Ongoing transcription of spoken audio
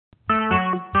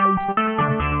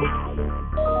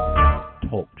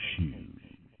Talk Show.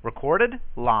 Recorded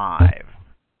live.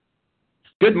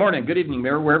 Good morning, good evening,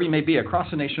 wherever you may be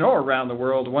across the nation or around the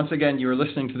world. Once again, you are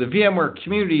listening to the VMware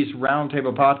Communities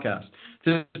Roundtable podcast.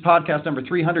 This is podcast number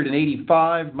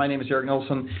 385. My name is Eric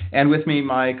Nielsen, and with me,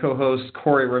 my co-host,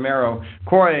 Corey Romero.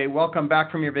 Corey, welcome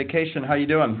back from your vacation. How you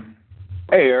doing?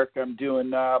 Hey, Eric. I'm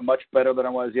doing much better than I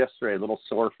was yesterday. A little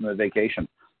sore from the vacation.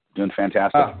 Doing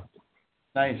fantastic.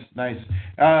 Nice.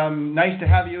 Nice to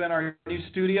have you in our new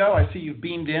studio. I see you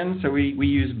beamed in, so we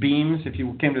use beams if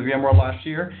you came to VMworld last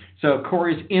year. So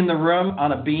Corey's in the room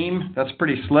on a beam. That's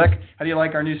pretty slick. How do you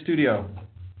like our new studio?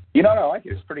 You know, I like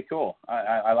it. It's pretty cool.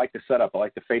 I like the setup. I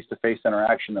like the face-to-face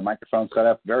interaction, the microphone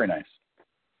setup. Very nice.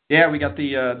 Yeah, we got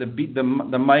the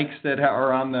mics that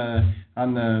are on the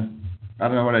I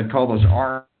don't know what I'd call those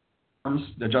arms,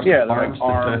 the adjustable arms.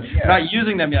 We're not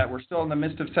using them yet. We're still in the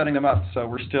midst of setting them up, so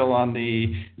we're still on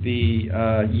the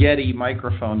Yeti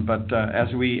microphone. But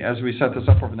as we set this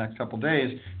up over the next couple of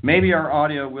days, maybe our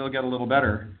audio will get a little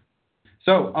better.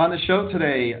 So on the show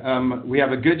today, we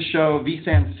have a good show.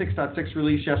 vSan 6.6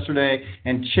 released yesterday,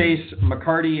 and Jase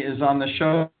McCarty is on the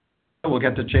show. We'll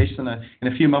get to Jase in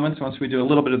a few moments once we do a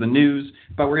little bit of the news.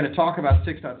 But we're going to talk about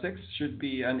 6.6. Should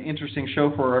be an interesting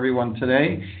show for everyone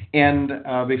today. And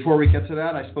before we get to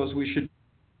that, I suppose we should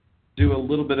do a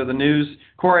little bit of the news.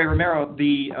 Corey Romero,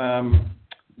 the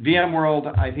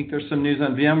VMworld, I think there's some news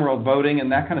on VMworld voting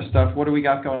and that kind of stuff. What do we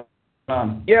got going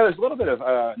on? Yeah, there's a little bit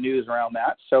of news around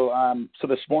that. So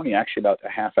this morning, actually about a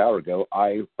half hour ago,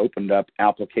 I opened up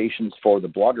applications for the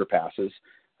Blogger Passes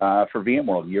for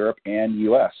VMworld, Europe and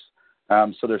U.S.,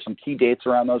 so there's some key dates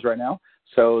around those right now.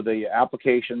 So the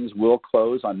applications will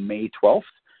close on May 12th,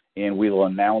 and we will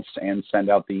announce and send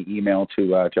out the email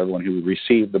to everyone who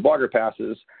received the Blogger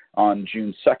Passes on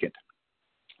June 2nd.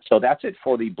 So that's it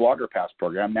for the Blogger Pass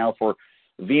program. Now for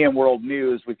VMworld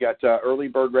News, we've got early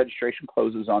bird registration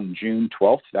closes on June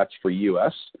 12th. That's for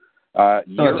U.S. So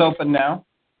it's open now?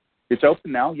 It's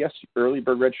open now, yes. Early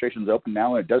bird registration is open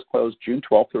now, and it does close June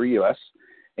 12th for U.S.,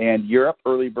 and Europe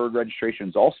early bird registration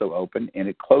is also open, and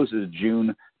it closes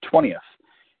June 20th.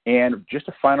 And just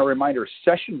a final reminder,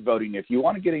 session voting, if you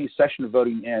want to get any session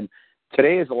voting in,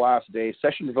 today is the last day.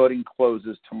 Session voting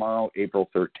closes tomorrow, April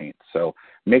 13th. So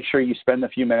make sure you spend a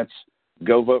few minutes,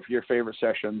 go vote for your favorite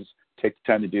sessions, take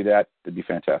the time to do that. It'd be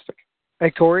fantastic.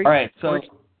 Hey, Corey. All right. So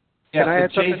can I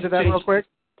add something to that real quick?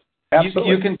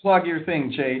 Absolutely. You can plug your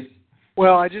thing, Chase.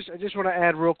 Well, I just want to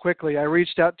add real quickly. I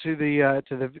reached out to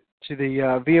the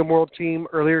VMworld team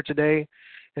earlier today,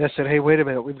 and I said, "Hey, wait a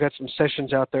minute. We've got some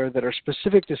sessions out there that are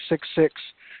specific to 6.6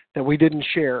 that we didn't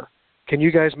share. Can you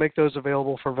guys make those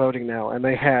available for voting now?" And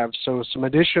they have. So some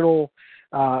additional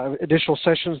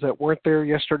sessions that weren't there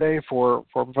yesterday for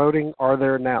voting are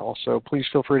there now. So please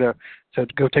feel free to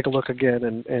go take a look again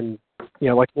and you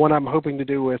know, like one I'm hoping to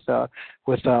do with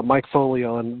Mike Foley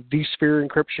on vSphere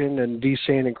encryption and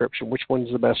vSan encryption. Which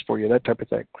one's the best for you? That type of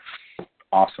thing.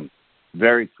 Awesome.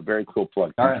 Very, very cool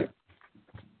plug. Thank you.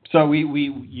 So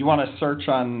you want to search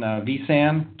on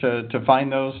vSan to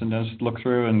find those and just look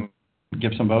through and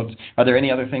give some votes. Are there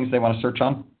any other things they want to search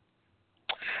on?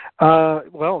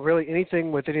 Well, really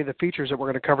anything with any of the features that we're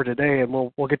going to cover today, and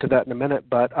we'll get to that in a minute.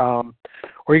 But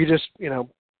or you just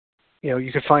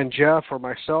you could find Jeff or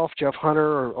myself, Jeff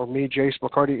Hunter, or me, Jase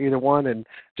McCarty, either one, and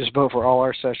just vote for all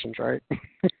our sessions, right?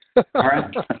 All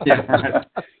right. Yeah. All right.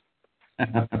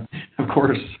 Of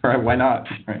course. All right. Why not?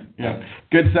 Right. Yeah.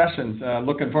 Good sessions.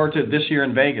 Looking forward to it this year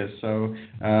in Vegas. So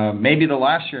maybe the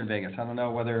last year in Vegas. I don't know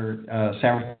whether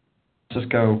San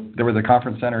Francisco, where the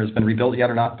conference center has been rebuilt yet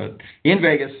or not, but in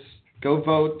Vegas, go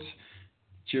vote.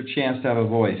 It's your chance to have a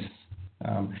voice.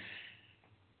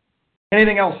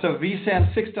 Anything else? So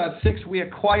vSan 6.6, we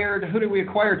acquired, who did we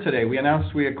acquire today? We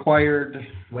announced we acquired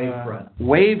Wavefront.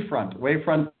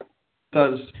 Wavefront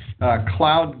does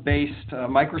cloud-based,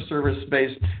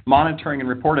 microservice-based monitoring and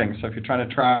reporting. So if you're trying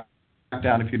to track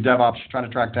down, if you're DevOps, you're trying to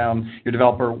track down your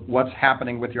developer, what's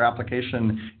happening with your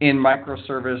application in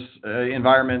microservice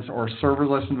environments or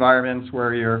serverless environments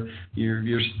where your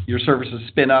services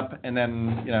spin up and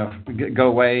then go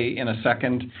away in a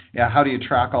second. Yeah, how do you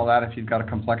track all that if you've got a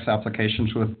complex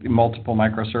applications with multiple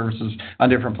microservices on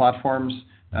different platforms?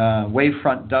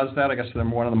 Wavefront does that. I guess they're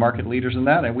one of the market leaders in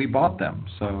that, and we bought them.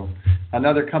 So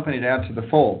another company to add to the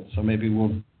fold. So maybe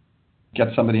we'll get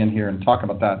somebody in here and talk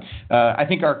about that. I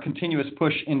think our continuous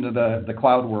push into the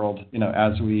cloud world,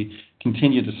 as we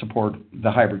continue to support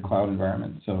the hybrid cloud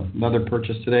environment. So another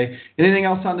purchase today. Anything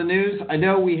else on the news? I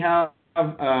know we have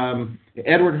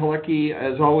Edward Halecki,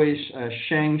 as always,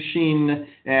 Shang Xin,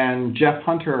 and Jeff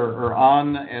Hunter are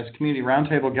on as Community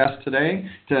Roundtable guests today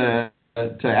to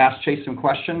ask Chase some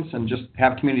questions and just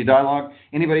have community dialogue.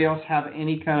 Anybody else have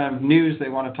any kind of news they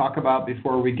want to talk about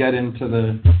before we get into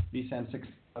the vSan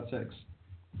 6.6?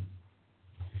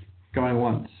 Going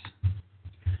once.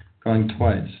 Going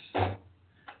twice.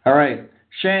 All right.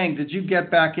 Shang, did you get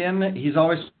back in? He's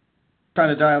always trying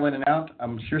to dial in and out.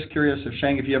 I'm just curious if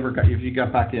Shang, if you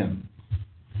got back in.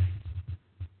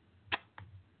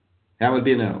 That would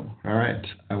be a no. All right.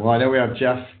 Well, I know we have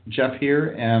Jeff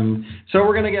here, and so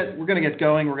we're gonna get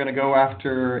going. We're gonna go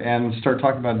after and start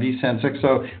talking about vSan 6.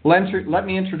 So let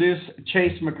me introduce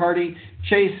Jase McCarty.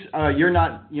 Chase,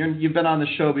 you've been on the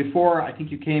show before. I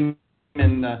think you came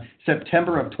in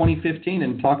September of 2015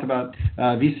 and talked about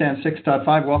vSan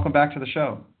 6.5. Welcome back to the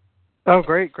show. Oh,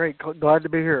 great. Glad to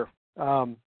be here. I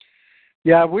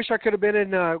wish I could have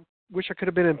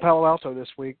been in Palo Alto this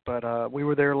week, but we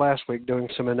were there last week doing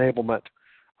some enablement.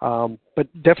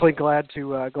 But definitely glad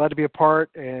to be a part,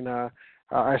 and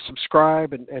I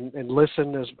subscribe and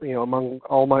listen as among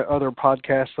all my other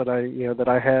podcasts that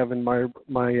I have in my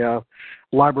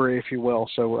library, if you will.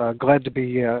 So glad to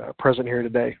be present here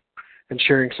today and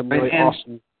sharing some really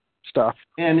awesome stuff.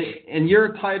 And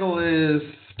your title is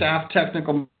Staff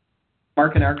Technical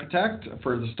Marketing Architect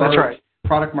for the Star. That's right.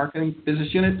 Product Marketing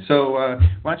Business Unit. So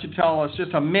why don't you tell us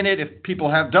just a minute, if people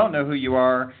don't know who you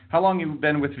are, how long you've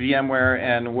been with VMware,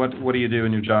 and what do you do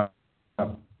in your job?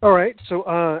 All right. So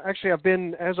actually,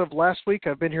 as of last week,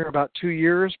 I've been here about 2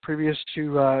 years. Previous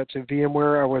to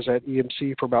VMware, I was at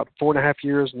EMC for about 4.5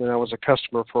 years, and then I was a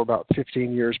customer for about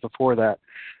 15 years before that.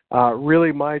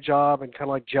 Really, my job, and kind of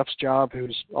like Jeff's job,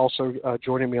 who's also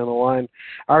joining me on the line,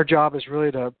 our job is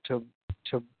really to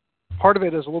part of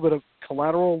it is a little bit of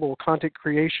collateral, a little content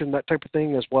creation, that type of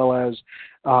thing, as well as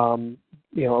a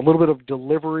little bit of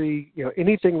delivery,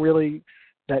 anything really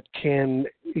that can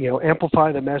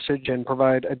amplify the message and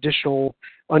provide additional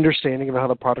understanding of how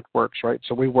the product works, right?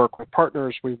 So we work with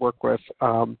partners, we work with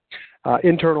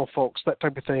internal folks, that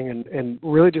type of thing, and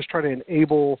really just try to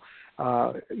enable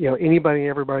anybody and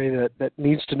everybody that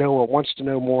needs to know or wants to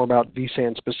know more about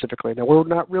vSan specifically. Now, we're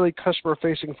not really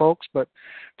customer-facing folks, but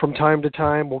from time to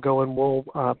time, we'll go and we'll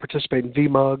participate in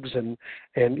vMugs and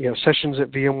sessions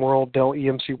at VMworld, Dell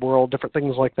EMC World, different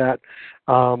things like that.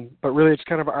 But really, it's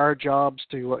kind of our jobs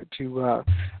to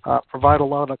provide a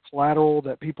lot of collateral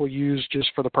that people use just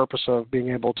for the purpose of being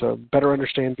able to better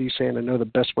understand vSan and know the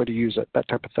best way to use it, that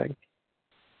type of thing.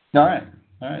 All right.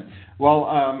 Well,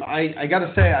 I got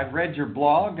to say, I've read your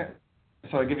blog,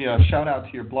 so I'll give you a shout-out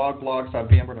to your blog,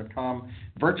 blogs.vmware.com,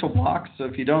 Virtual Blocks. So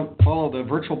if you don't follow the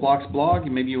Virtual Blocks blog,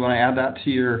 maybe you want to add that to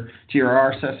your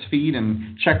RSS feed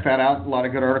and check that out. A lot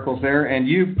of good articles there. And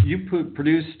you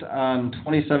produced on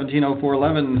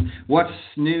 2017-04-11, What's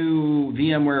New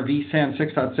VMware vSan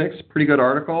 6.6. Pretty good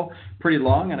article, pretty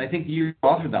long, and I think you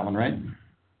authored that one, right?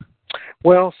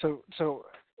 Well, so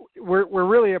we're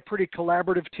really a pretty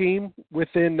collaborative team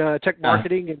within tech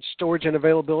marketing and storage and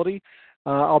availability.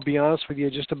 I'll be honest with you,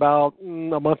 just about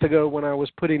a month ago when I was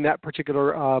putting that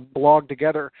particular blog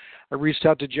together, I reached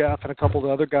out to Jeff and a couple of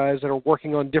the other guys that are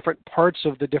working on different parts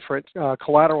of the different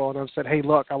collateral, and I said, hey,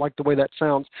 look, I like the way that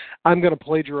sounds. I'm going to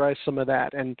plagiarize some of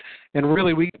that. And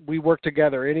really, we work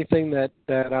together. Anything that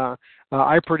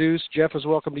I produce, Jeff is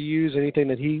welcome to use. Anything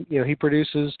that he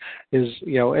produces is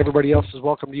everybody else is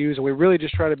welcome to use. And we really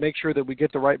just try to make sure that we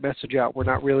get the right message out. We're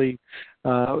not really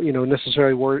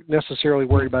necessarily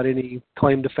worried about any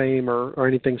claim to fame or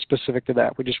anything specific to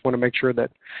that. We just want to make sure that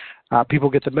people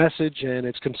get the message and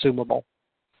it's consumable.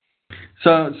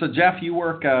 So Jeff, you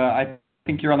work. I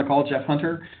think you're on the call. Jeff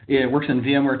Hunter works in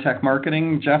VMware Tech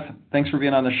Marketing. Jeff, thanks for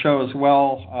being on the show as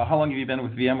well. How long have you been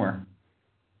with VMware?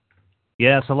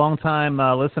 Yes, a long-time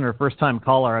listener, first-time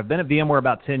caller. I've been at VMware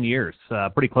about 10 years,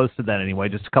 pretty close to that anyway,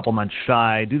 just a couple months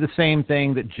shy. Do the same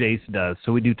thing that Jase does.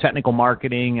 So we do technical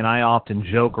marketing, and I often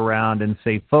joke around and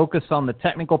say focus on the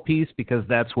technical piece because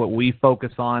that's what we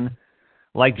focus on.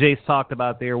 Like Jase talked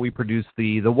about there, we produce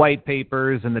the white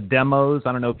papers and the demos.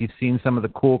 I don't know if you've seen some of the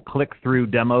cool click-through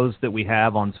demos that we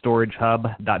have on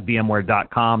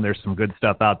storagehub.vmware.com. There's some good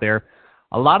stuff out there.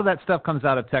 A lot of that stuff comes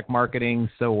out of tech marketing,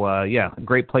 so a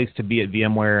great place to be at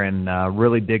VMware and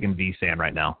really digging vSan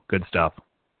right now. Good stuff.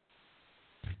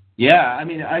 Yeah, I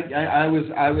mean, I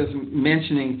was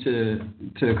mentioning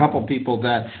to a couple of people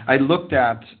that I looked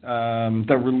at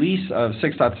the release of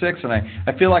 6.6, and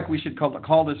I feel like we should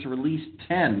call this release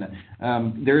 10.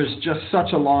 There's just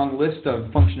such a long list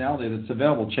of functionality that's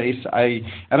available, Chase. I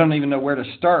don't even know where to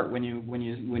start when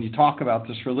you talk about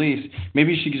this release.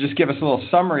 Maybe you should just give us a little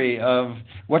summary of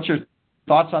what your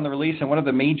thoughts on the release and what are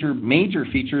the major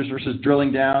features versus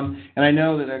drilling down. And I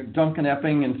know that Duncan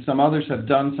Epping and some others have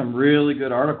done some really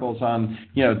good articles on,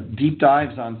 deep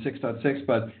dives on 6.6.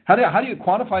 But how do you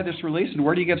quantify this release, and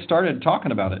where do you get started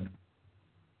talking about it?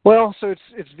 Well, so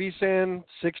it's vSan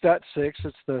 6.6.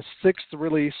 It's the sixth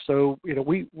release, so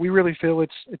we really feel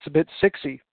it's a bit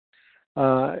sixy.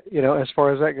 As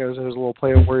far as that goes, there's a little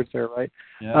play of words there, right?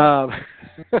 Yeah.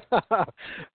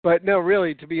 But no,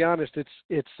 really, to be honest,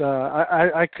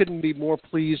 I couldn't be more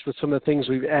pleased with some of the things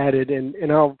we've added, and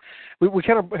we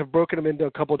kind of have broken them into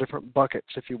a couple of different buckets,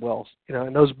 if you will.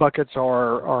 And those buckets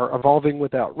are evolving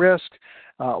without risk,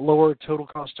 lower total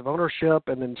cost of ownership,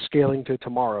 and then scaling to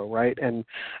tomorrow, right? And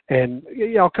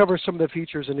I'll cover some of the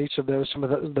features in each of those, some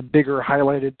of the bigger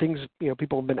highlighted things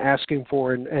people have been asking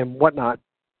for and whatnot.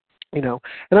 And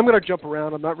I'm going to jump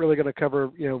around. I'm not really going to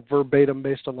cover, verbatim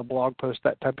based on the blog post,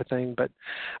 that type of thing. But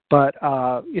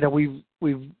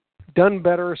we've done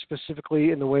better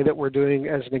specifically in the way that we're doing,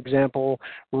 as an example,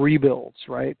 rebuilds,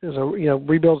 right? So,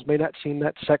 rebuilds may not seem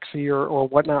that sexy or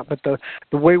whatnot, but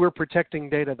the way we're protecting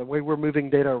data, the way we're moving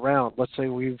data around, let's say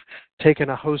we've taken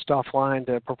a host offline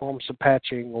to perform some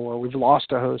patching, or we've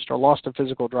lost a host or lost a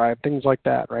physical drive, things like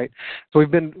that, right? So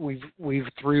we've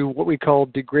through what we call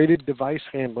degraded device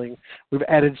handling, we've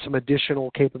added some additional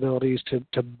capabilities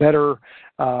to better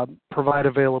provide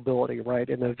availability, right,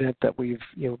 in the event that we've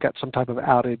got some type of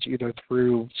outage, either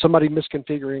through somebody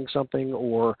misconfiguring something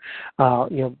or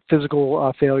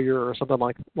physical failure or something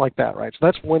like that, right? So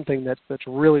that's one thing that's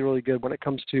really, really good when it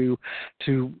comes to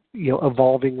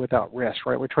evolving without risk,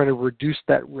 right? We're trying to reduce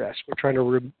that risk. We're trying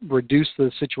to reduce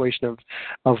the situation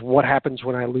of what happens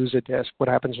when I lose a disk, what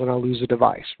happens when I lose a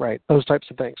device, right? Those types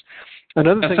of things.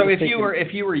 Another thing. So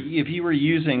if you were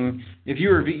using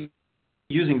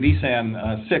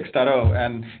vSan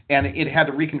 6.0 and it had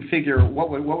to reconfigure, what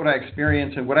would I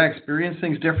experience, and would I experience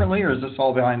things differently, or is this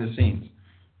all behind the scenes?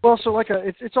 Well, so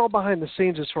it's all behind the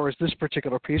scenes as far as this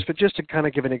particular piece, but just to kind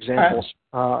of give an example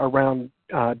around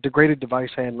degraded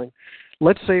device handling.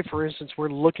 Let's say, for instance, we're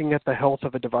looking at the health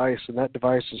of a device, and that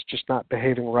device is just not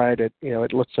behaving right.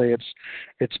 Let's say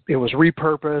it was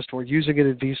repurposed. We're using it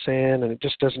in vSan, and it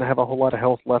just doesn't have a whole lot of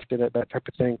health left in it. That type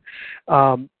of thing.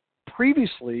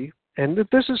 Previously, and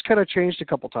this has kind of changed a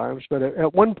couple times, but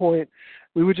at one point,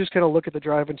 we would just kind of look at the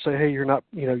drive and say, hey, you're not,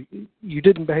 you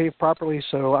didn't behave properly,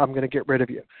 so I'm going to get rid of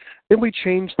you. Then we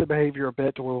changed the behavior a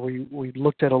bit to where we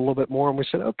looked at it a little bit more, and we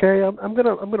said, okay, I'm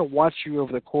going to watch you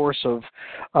over the course of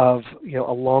a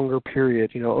longer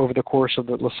period, over the course of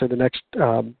let's say the next,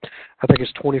 I think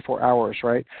it's 24 hours,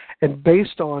 right? And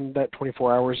based on that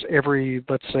 24 hours,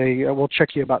 let's say we'll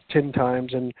check you about 10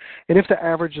 times, and if the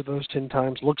average of those 10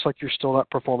 times looks like you're still not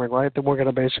performing right, then we're going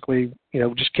to basically,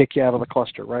 just kick you out of the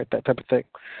cluster, right? That type of thing.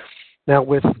 Now,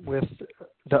 with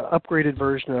the upgraded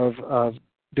version of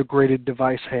degraded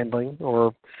device handling, or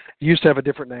it used to have a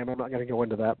different name, I'm not going to go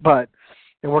into that,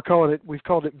 and we've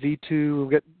called it V2.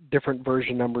 We've got different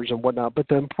version numbers and whatnot. But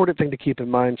the important thing to keep in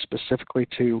mind, specifically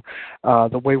to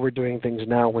the way we're doing things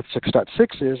now with 6.6,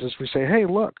 is we say, hey,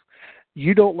 look,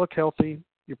 you don't look healthy.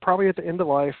 You're probably at the end of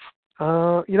life.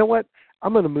 You know what?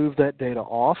 I'm going to move that data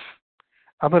off.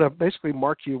 I'm going to basically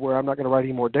mark you where I'm not going to write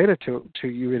any more data to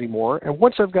you anymore. And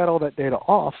once I've got all that data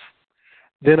off,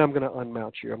 then I'm going to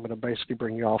unmount you. I'm going to basically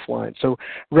bring you offline. So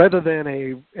rather than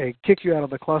a kick you out of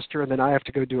the cluster and then I have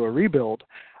to go do a rebuild,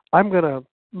 I'm going to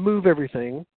move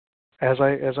everything as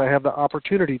I have the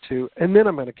opportunity to, and then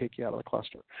I'm going to kick you out of the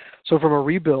cluster. So from a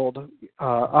rebuild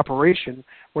operation,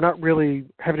 we're not really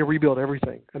having to rebuild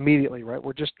everything immediately, right?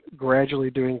 We're just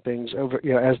gradually doing things over,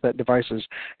 as that device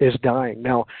is dying.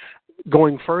 Now,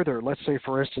 going further, let's say,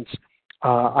 for instance,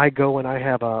 I go and I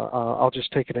have I'll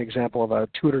just take an example of a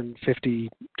 250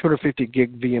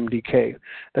 gig VMDK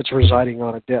that's residing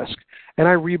on a disk, and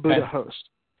I reboot a host,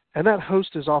 and that host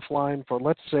is offline for,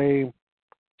 let's say,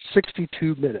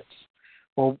 62 minutes.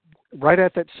 Well, right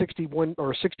at that 61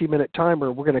 or 60-minute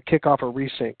timer, we're going to kick off a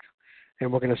resync,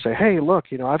 and we're going to say, hey, look,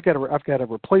 I've got to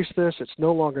replace this. It's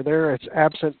no longer there. It's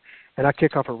absent, and I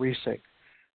kick off a resync.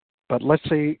 But let's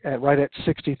say right at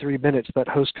 63 minutes, that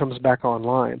host comes back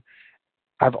online.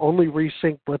 I've only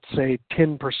resynced, let's say,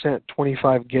 10%,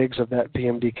 25 gigs of that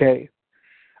VMDK.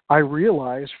 I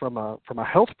realize from a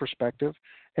health perspective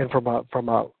and from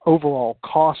a overall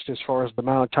cost as far as the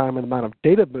amount of time and the amount of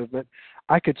data movement,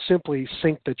 I could simply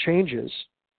sync the changes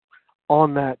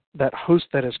on that host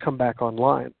that has come back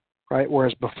online, right?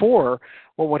 Whereas before,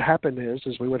 what would happen is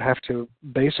we would have to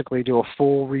basically do a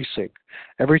full resync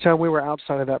every time we were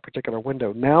outside of that particular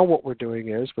window. Now what we're doing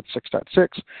is, with 6.6,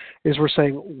 is we're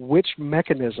saying which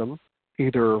mechanism,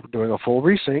 either doing a full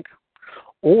resync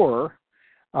or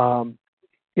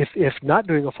if not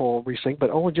doing a full resync, but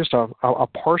only just a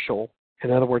partial,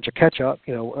 in other words, a catch-up,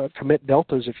 commit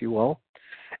deltas, if you will,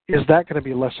 is that going to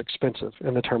be less expensive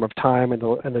in the term of time and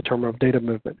the term of data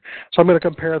movement? So I'm going to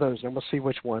compare those, and we'll see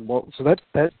which one. Well, so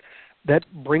that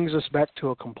brings us back to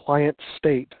a compliant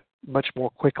state much more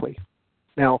quickly.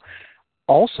 Now,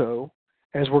 also,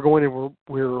 as we're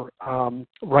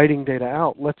writing data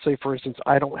out, let's say, for instance,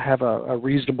 I don't have a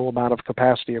reasonable amount of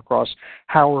capacity across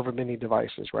however many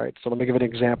devices, right? So let me give an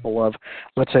example of,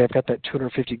 let's say I've got that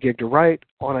 250 gig to write.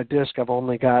 On a disk, I've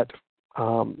only got,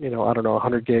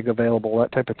 100 gig available,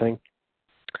 that type of thing.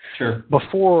 Sure.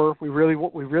 Before, we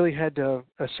really had to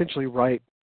essentially write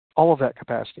all of that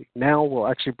capacity. Now we'll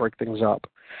actually break things up.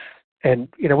 And,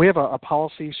 we have a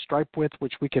policy, stripe width,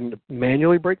 which we can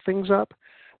manually break things up.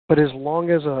 But as long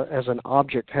as an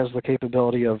object has the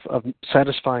capability of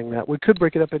satisfying that, we could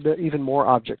break it up into even more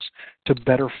objects to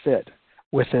better fit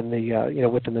within the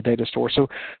within the data store. So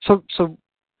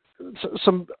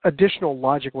some additional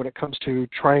logic when it comes to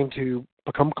trying to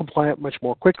become compliant much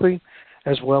more quickly,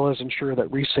 as well as ensure that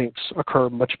resyncs occur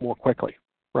much more quickly,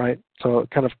 right? So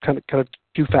kind of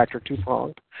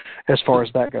two-pronged as far as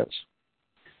that goes.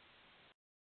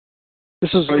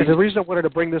 This is the reason I wanted to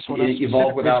bring this one up.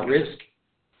 Evolve without risk.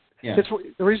 Yeah.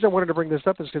 The reason I wanted to bring this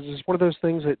up is because it's one of those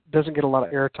things that doesn't get a lot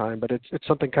of airtime, but it's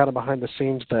something kind of behind the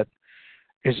scenes that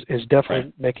is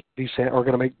definitely making vSAN, or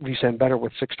going to make vSAN better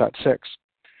with 6.6.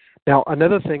 Now,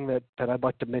 another thing that I'd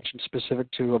like to mention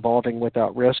specific to evolving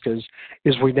without risk is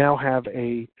we now have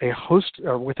a host,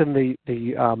 or within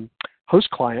the host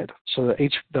client, so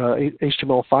the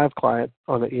HTML5 client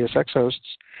on the ESX hosts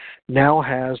now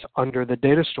has, under the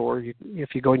data store,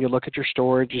 if you go and you look at your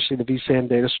storage, you see the vSAN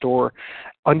data store.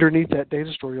 Underneath that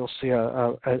data store, you'll see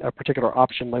a particular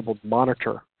option labeled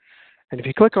monitor. And if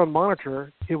you click on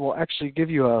monitor, it will actually give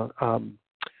you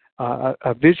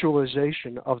a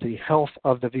visualization of the health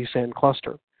of the vSAN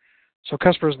cluster. So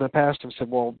customers in the past have said,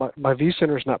 well, my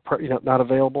vCenter is not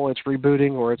available, it's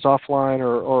rebooting, or it's offline,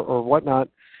 or whatnot.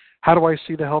 How do I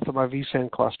see the health of my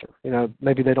vSAN cluster?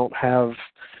 Maybe they don't have,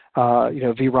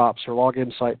 VROPS or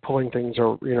login site pulling things,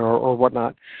 or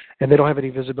whatnot, and they don't have any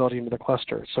visibility into the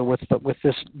cluster. So with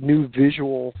this new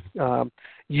visual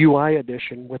UI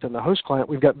addition within the host client,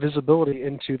 we've got visibility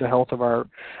into the health of our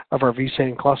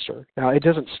vSAN cluster. Now, it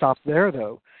doesn't stop there,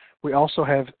 though. We also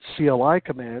have CLI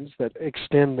commands that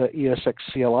extend the ESX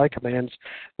CLI commands,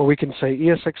 where we can say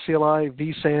ESX CLI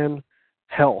vSAN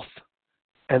health,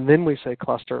 and then we say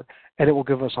cluster, and it will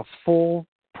give us a full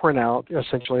printout,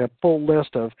 essentially a full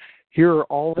list of, here are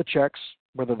all the checks,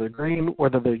 whether they're green,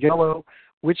 whether they're yellow,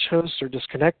 which hosts are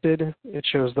disconnected. It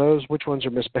shows those, which ones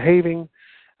are misbehaving.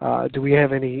 Do we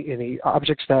have any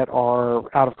objects that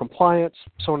are out of compliance,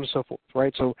 so on and so forth,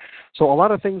 right? So a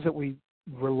lot of things that we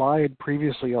relied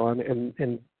previously on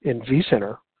in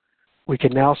vCenter, we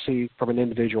can now see from an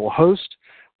individual host.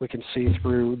 We can see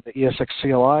through the ESX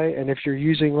CLI, and if you're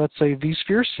using, let's say,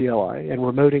 vSphere CLI and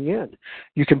remoting in,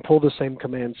 you can pull the same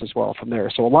commands as well from there.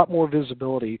 So a lot more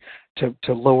visibility to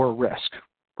lower risk,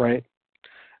 right?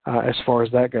 As far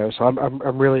as that goes. So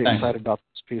I'm really excited about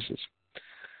those pieces.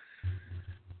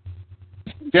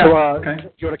 Yeah. So, okay. Do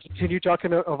you want to continue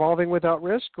talking evolving without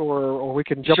risk, or we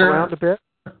can jump Sure. around a bit?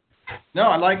 No,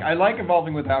 I like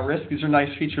evolving without risk. These are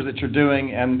nice features that you're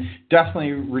doing, and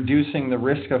definitely reducing the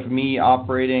risk of me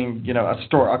operating,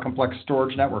 a complex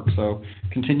storage network. So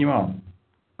continue on.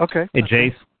 Okay. Hey,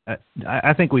 Jase,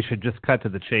 I think we should just cut to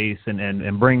the chase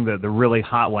and bring the really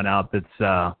hot one out.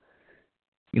 That's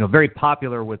very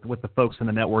popular with the folks in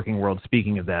the networking world.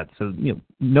 Speaking of that, so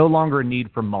no longer a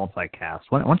need for multicast.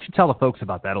 Why don't you tell the folks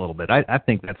about that a little bit? I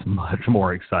think that's much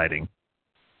more exciting.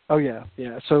 Oh yeah.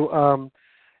 So.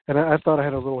 And I thought I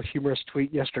had a little humorous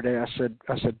tweet yesterday. I said,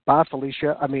 bye,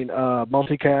 Felicia.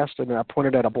 Multicast, and I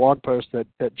pointed at a blog post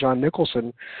that John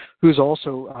Nicholson, who's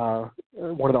also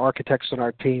one of the architects on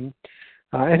our team,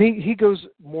 and he goes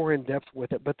more in depth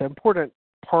with it. But the important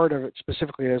part of it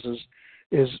specifically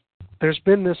is there's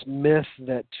been this myth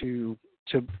that to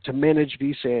manage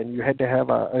vSAN, you had to have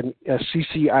a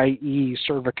CCIE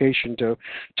certification to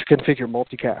configure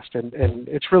multicast, and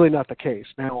it's really not the case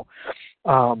now.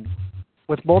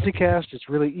 With multicast, it's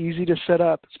really easy to set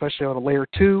up, especially on a layer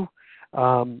 2.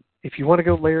 If you want to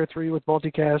go layer 3 with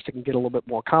multicast, it can get a little bit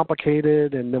more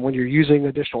complicated. And then when you're using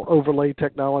additional overlay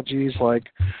technologies like,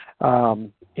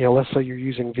 let's say you're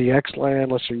using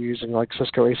VXLAN, let's say you're using like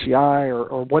Cisco ACI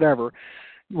or whatever,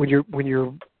 when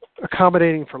you're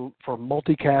accommodating for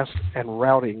multicast and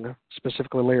routing,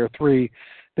 specifically layer 3,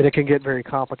 then it can get very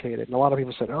complicated. And a lot of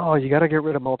people said, oh, you got to get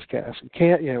rid of multicast. You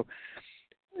can't,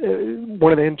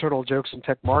 one of the internal jokes in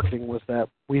tech marketing was that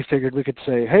we figured we could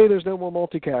say, hey, there's no more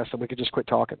multicast, and we could just quit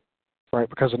talking, right?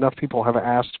 Because enough people have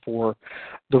asked for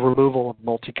the removal of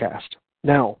multicast.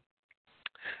 Now,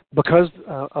 because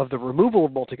of the removal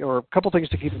of multicast, or a couple things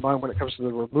to keep in mind when it comes to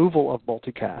the removal of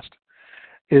multicast,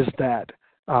 is that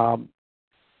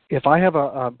if I have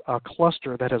a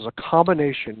cluster that has a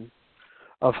combination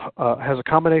of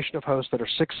hosts that are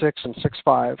 6.6 and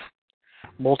 6.5,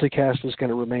 multicast is going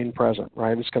to remain present,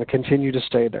 right? It's going to continue to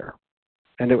stay there.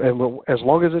 And as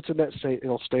long as it's in that state,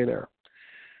 it'll stay there.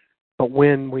 But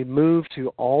when we move to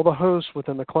all the hosts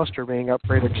within the cluster being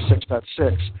upgraded to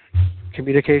 6.6,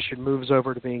 communication moves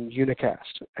over to being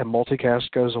unicast, and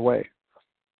multicast goes away.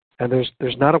 And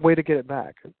there's not a way to get it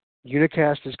back.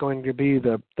 Unicast is going to be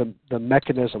the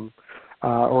mechanism,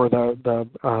 or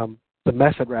the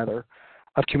method, rather,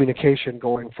 of communication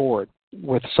going forward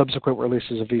with subsequent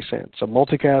releases of vSan. So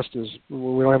multicast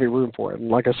we don't have any room for it. And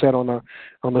like I said on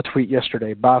the tweet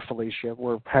yesterday, bye Felicia,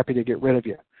 we're happy to get rid of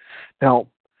you. Now,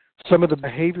 some of the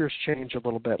behaviors change a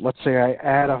little bit. Let's say I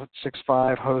add a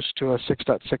 6.5 host to a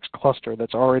 6.6 cluster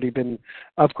that's already been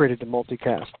upgraded to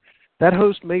multicast. That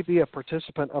host may be a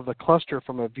participant of the cluster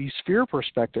from a vSphere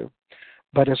perspective,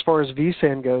 but as far as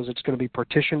vSan goes, it's going to be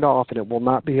partitioned off, and it will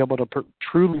not be able to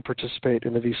truly participate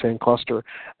in the vSan cluster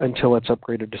until it's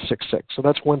upgraded to 6.6. So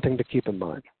that's one thing to keep in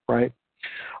mind, right?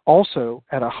 Also,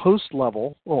 at a host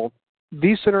level, well,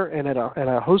 vCenter and at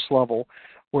a host level,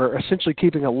 we're essentially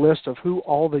keeping a list of who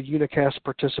all the unicast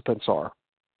participants are,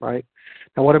 right?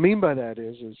 Now, what I mean by that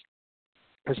is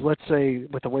let's say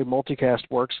with the way multicast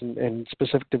works and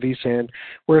specific to vSan,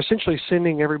 we're essentially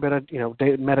sending everybody,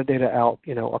 metadata out,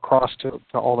 across to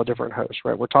all the different hosts,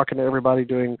 right? We're talking to everybody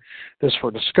doing this for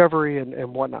discovery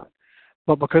and whatnot.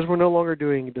 But because we're no longer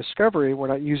doing discovery, we're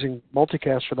not using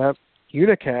multicast for that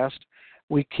unicast,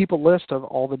 we keep a list of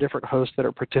all the different hosts that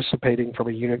are participating from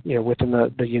within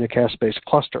the unicast-based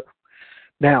cluster.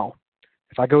 Now,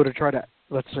 if I go to try to,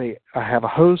 let's say I have a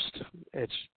host,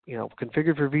 it's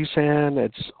configured for vSan,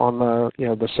 it's on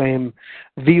the same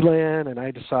VLAN, and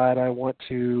I decide I want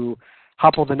to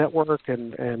hop on the network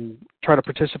and try to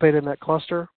participate in that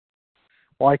cluster.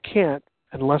 Well, I can't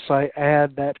unless I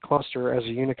add that cluster as a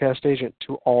unicast agent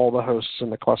to all the hosts in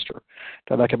the cluster.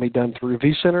 Now, that can be done through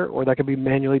vCenter, or that can be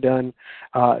manually done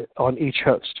on each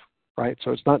host, right?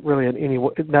 So it's not really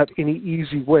not any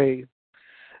easy way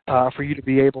for you to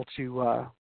be able to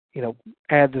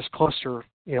add this cluster,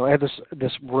 add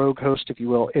this rogue host, if you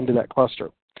will, into that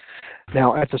cluster.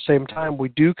 Now, at the same time, we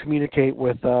do communicate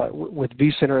with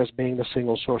vCenter as being the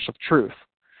single source of truth.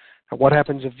 Now, what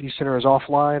happens if vCenter is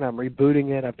offline? I'm rebooting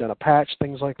it. I've done a patch,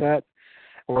 things like that.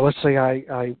 Or let's say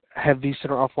I have vCenter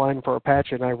offline for a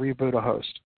patch and I reboot a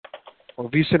host. Or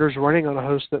vCenter is running on a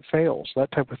host that fails, that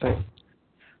type of thing.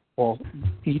 Well,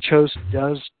 each host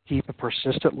does keep a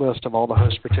persistent list of all the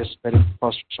hosts participating in the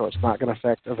cluster, so it's not going to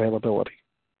affect availability,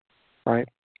 right?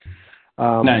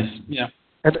 Nice, yeah.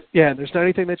 And there's not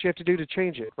anything that you have to do to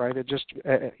change it, right? It just,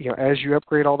 as you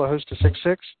upgrade all the hosts to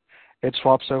 6.6, it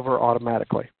swaps over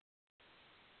automatically.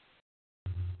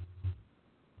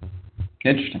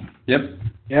 Interesting. Yep.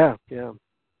 Yeah.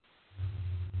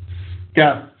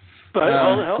 But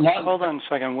hold on a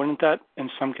second. Wouldn't that, in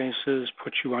some cases,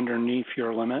 put you underneath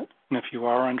your limit? And if you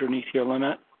are underneath your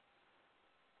limit,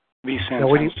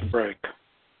 vSan tends to break.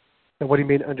 And what do you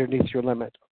mean underneath your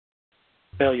limit?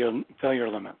 Failure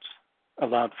limits,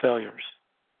 allowed failures.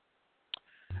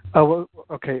 Oh, well,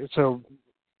 okay. So,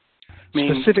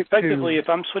 effectively, if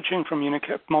I'm switching from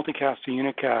multicast to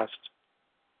unicast,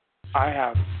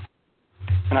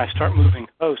 and I start moving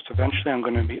hosts, eventually I'm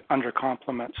going to be under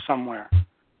complement somewhere.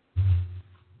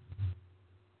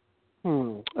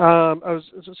 So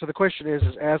the question is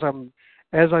as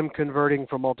I'm converting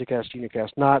from multicast to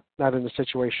unicast, not in the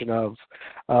situation of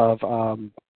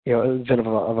event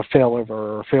of a failover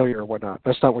or failure or whatnot.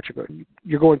 That's not what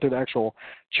you're going through the actual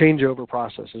changeover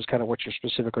process is kind of what you're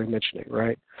specifically mentioning,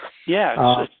 right?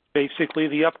 Yeah, it's basically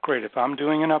the upgrade. If I'm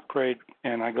doing an upgrade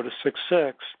and I go to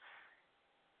 6.6,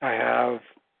 I have,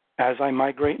 as I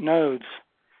migrate nodes,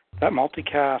 that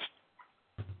multicast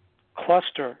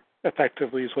cluster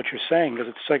effectively is what you're saying because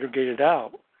it's segregated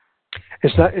out.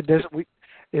 It's not. It doesn't.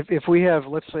 If we have,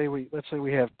 let's say we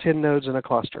have 10 nodes in a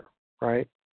cluster, right?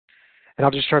 And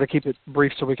I'll just try to keep it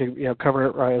brief so we can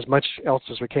cover as much else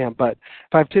as we can. But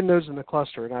if I have 10 nodes in the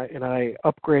cluster and I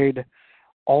upgrade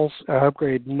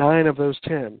 9 of those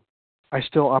 10, I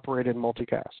still operate in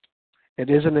multicast. It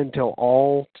isn't until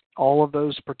all of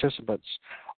those participants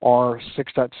are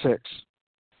 6.6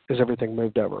 is everything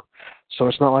moved over. So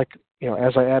it's not like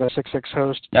as I add a 6.6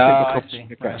 host, I see.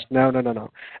 No.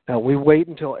 Now we wait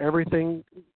until everything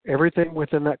Everything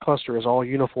within that cluster is all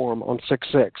uniform on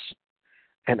 6.6.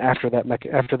 And after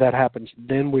that happens,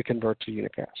 then we convert to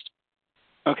unicast.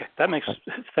 Okay,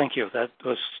 thank you. That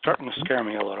was starting to scare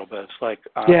me a little bit. It's like,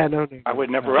 no, I would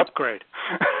never upgrade.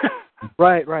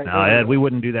 Right. No, Ed, we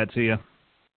wouldn't do that to you.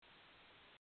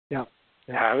 Yeah.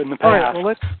 Have in the past. All right, well,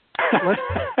 let's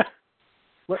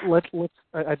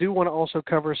I do want to also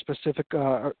cover specific,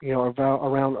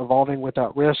 around evolving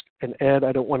without risk. And Ed,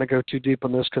 I don't want to go too deep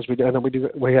on this because we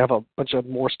have a bunch of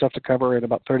more stuff to cover in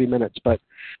about 30 minutes. But,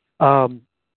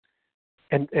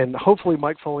 and hopefully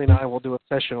Mike Foley and I will do a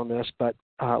session on this. But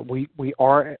we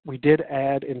did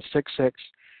add in 6.6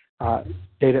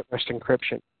 data at rest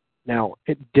encryption. Now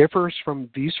it differs from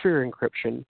vSphere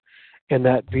encryption in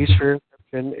that vSphere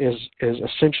encryption is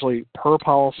essentially per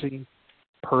policy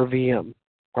per VM.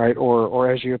 Right,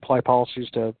 or as you apply policies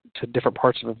to different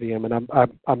parts of a VM, and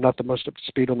I'm not the most up to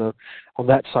speed on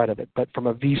that side of it. But from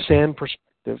a vSan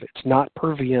perspective, it's not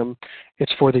per VM;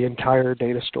 it's for the entire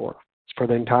data store. It's for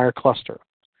the entire cluster.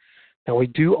 Now we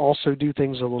do also do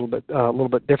things a little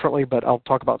bit differently, but I'll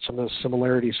talk about some of the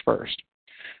similarities first.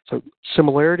 So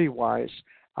similarity-wise,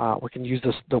 we can use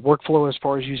the workflow as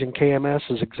far as using KMS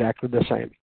is exactly the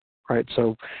same. Right,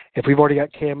 so if we've already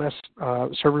got KMS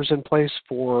servers in place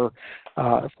for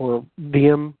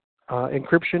VM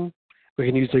encryption, we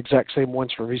can use the exact same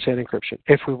ones for vSan encryption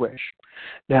if we wish.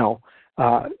 Now,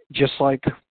 just like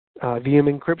VM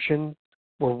encryption,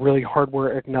 we're really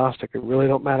hardware agnostic. It really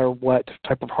don't matter what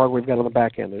type of hardware we've got on the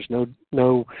back end. There's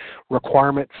no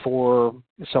requirement for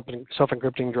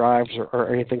self-encrypting drives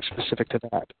or anything specific to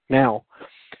that. Now,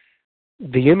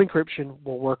 VM encryption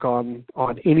will work on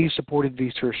any supported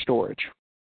vSphere storage.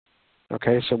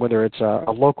 Okay, so whether it's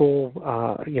a local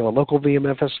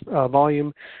VMFS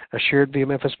volume, a shared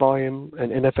VMFS volume,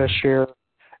 an NFS share,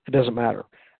 it doesn't matter.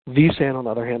 vSan, on the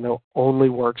other hand, though, only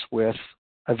works with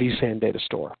a vSan data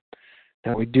store.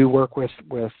 Now we do work with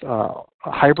a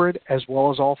hybrid as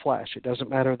well as all flash. It doesn't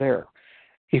matter there.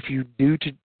 If you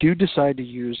do decide to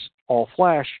use all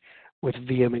flash with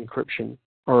VM encryption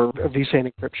or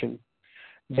vSan encryption,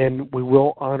 then we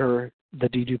will honor the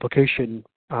deduplication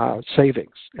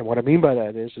savings. And what I mean by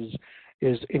that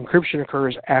is encryption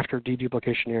occurs after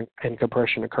deduplication and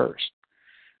compression occurs.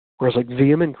 Whereas like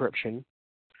VM encryption,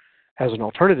 as an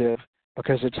alternative,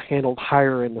 because it's handled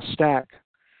higher in the stack,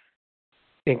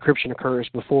 encryption occurs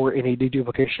before any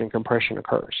deduplication and compression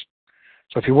occurs.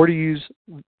 So if you were to use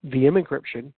VM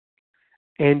encryption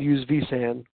and use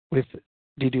vSan with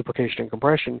deduplication and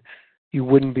compression, you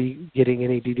wouldn't be getting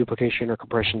any deduplication or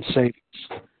compression savings.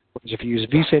 Whereas if you use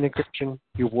vSan encryption,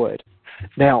 you would.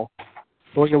 Now,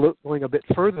 going a bit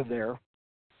further there,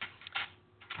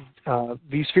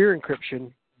 vSphere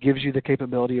encryption gives you the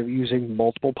capability of using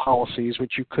multiple policies,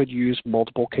 which you could use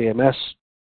multiple KMS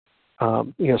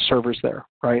servers there,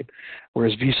 right?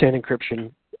 Whereas vSan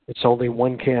encryption, it's only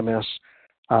one KMS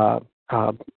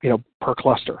per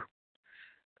cluster.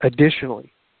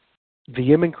 Additionally,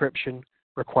 VM encryption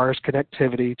requires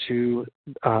connectivity to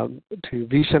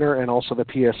vCenter and also the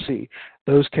PSC.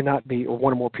 Those cannot be, or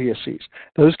one or more PSCs.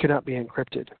 Those cannot be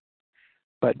encrypted.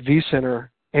 But vCenter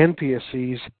and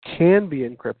PSCs can be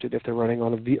encrypted if they're running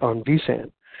on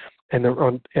vSan. And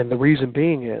the reason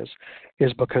being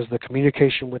is because the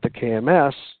communication with the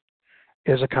KMS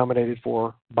is accommodated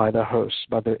for by the host,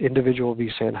 by the individual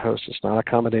vSan host. It's not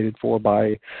accommodated for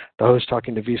by the host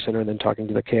talking to vCenter and then talking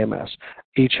to the KMS.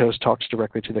 Each host talks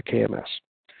directly to the KMS.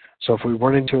 So if we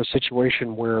run into a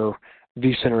situation where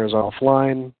vCenter is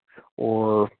offline,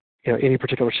 or any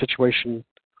particular situation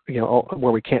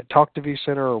where we can't talk to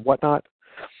vCenter or whatnot,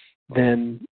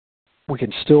 then we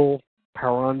can still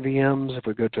power on VMs. If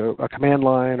we go to a command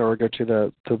line or go to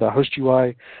the host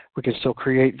UI, we can still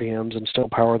create VMs and still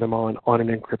power them on an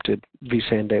encrypted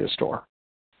vSan data store.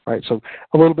 Right, so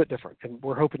a little bit different, and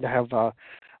we're hoping to have.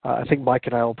 I think Mike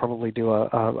and I will probably do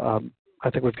I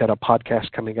think we've got a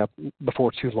podcast coming up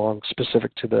before too long,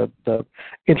 specific to the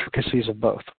intricacies of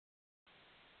both.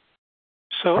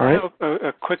 So I have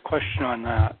a quick question on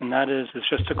that, and that is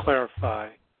just to clarify.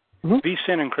 Mm-hmm.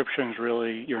 vSan encryption is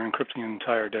really you're encrypting the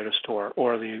entire data store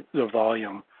or the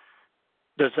volume.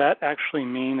 Does that actually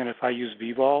mean that if I use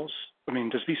vVols,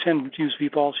 does vSan use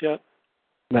vVols yet?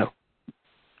 No.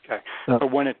 Okay. No.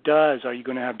 But when it does, are you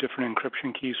going to have different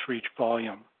encryption keys for each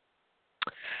volume?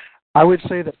 I would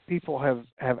say that people have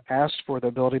asked for the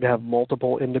ability to have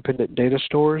multiple independent data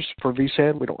stores for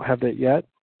vSan. We don't have that yet,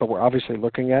 but we're obviously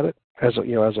looking at it as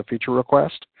a feature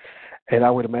request. And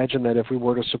I would imagine that if we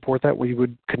were to support that, we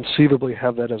would conceivably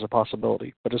have that as a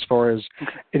possibility. But as far as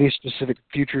any specific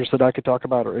features that I could talk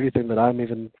about or anything that I'm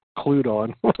even clued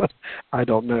on, I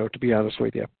don't know, to be honest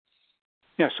with you.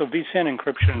 Yeah, so vSan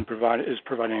encryption is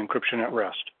providing encryption at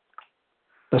rest.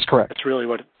 That's correct. That's really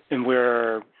what, and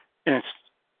it's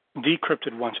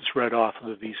decrypted once it's read off of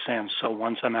the vSan. So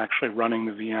once I'm actually running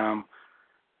the VM,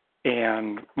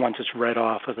 and once it's read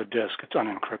off of the disk, it's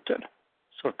unencrypted.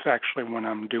 So it's actually when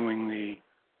I'm doing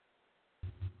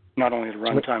not only the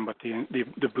runtime, but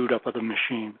the boot up of the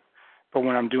machine. But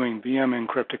when I'm doing VM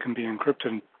encrypt, it can be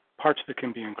encrypted. Parts of it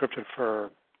can be encrypted for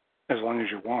as long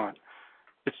as you want.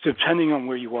 It's depending on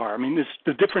where you are. I mean,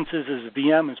 the difference is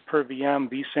VM is per VM,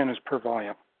 vSan is per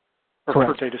volume, or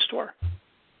Correct. per data store.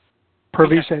 Per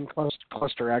vSan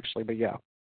cluster, actually, but yeah.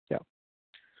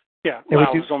 Yeah, and well,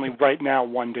 there's only right now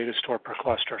one data store per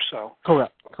cluster, so.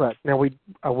 Correct. Now,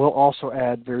 I will also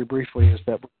add very briefly is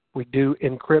that we do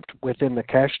encrypt within the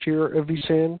cache tier of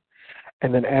vSan,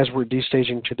 and then as we're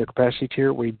destaging to the capacity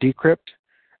tier, we decrypt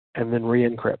and then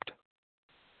re-encrypt.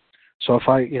 So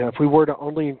if we were to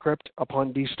only encrypt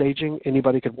upon destaging,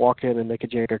 anybody could walk in and they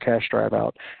could yank a cache drive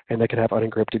out and they could have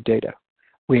unencrypted data.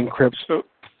 We encrypt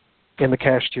in the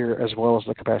cache tier as well as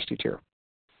the capacity tier.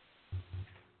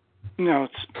 No,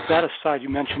 that aside, you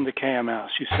mentioned the KMS.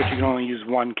 You said you can only use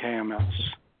one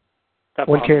KMS.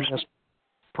 One KMS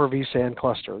per vSan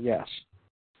cluster, yes.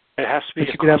 It has to be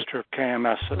a cluster of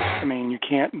KMSs. I mean, you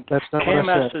can't. That's not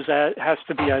KMS has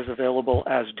to be as available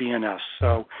as DNS.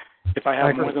 So if I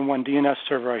have more than one DNS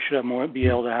server, I should be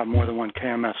able to have more than one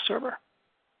KMS server.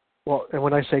 Well, and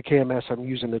when I say KMS, I'm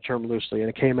using the term loosely, and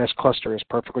a KMS cluster is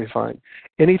perfectly fine.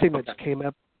 Anything that's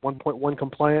KMS 1.1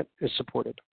 compliant is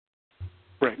supported.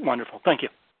 Great, wonderful. Thank you.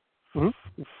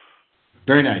 Mm-hmm.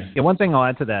 Very nice. Yeah, one thing I'll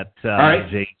add to that, right.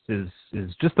 Jase,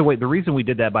 is just the reason we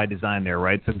did that by design there,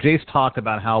 right? So Jase talked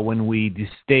about how when we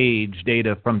destage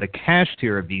data from the cache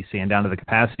tier of vSan down to the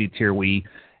capacity tier, we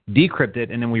decrypt it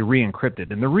and then we re-encrypt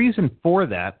it. And the reason for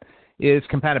that is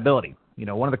compatibility. You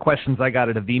know, one of the questions I got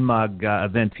at a VMUG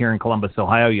event here in Columbus,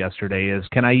 Ohio yesterday is,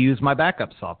 can I use my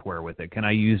backup software with it? Can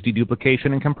I use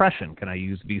deduplication and compression? Can I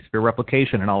use vSphere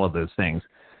replication and all of those things?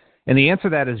 And the answer to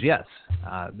that is yes.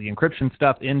 The encryption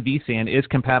stuff in vSan is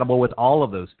compatible with all of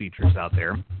those features out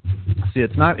there. See,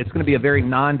 it's going to be a very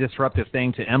non-disruptive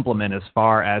thing to implement as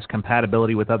far as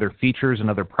compatibility with other features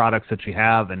and other products that you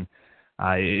have, and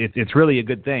it's really a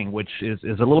good thing, which is a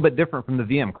little bit different from the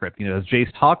VM encrypt. You know, as Jase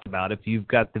talked about, if you've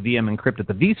got the VM encrypted at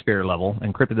the vSphere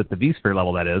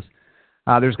level, that is,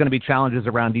 there's going to be challenges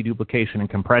around deduplication and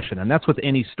compression, and that's with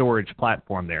any storage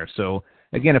platform there. So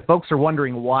again, if folks are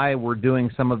wondering why we're doing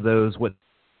some of those with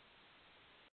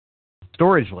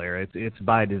storage layer, it's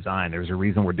by design. There's a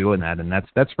reason we're doing that, and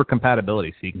that's for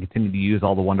compatibility, so you can continue to use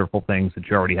all the wonderful things that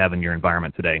you already have in your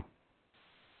environment today.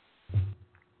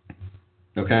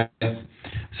 Okay.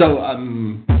 So,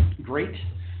 great.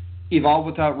 Evolve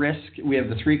without risk. We have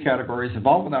the three categories: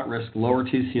 evolve without risk, lower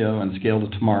TCO, and scale to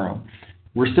tomorrow.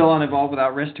 We're still on evolve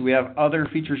without risk. Do we have other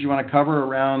features you want to cover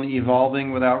around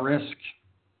evolving without risk?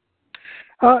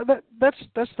 That's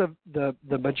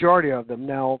the majority of them.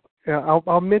 Now,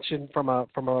 I'll mention from a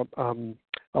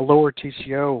lower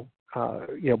TCO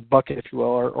bucket, if you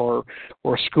will,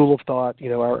 or school of thought. You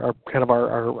know, our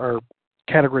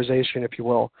categorization, if you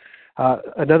will.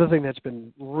 Another thing that's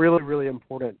been really, really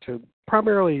important to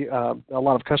primarily a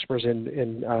lot of customers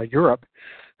in Europe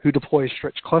who deploy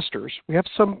stretched clusters. We have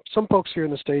some folks here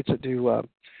in the States that do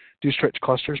stretched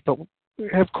clusters, but we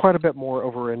have quite a bit more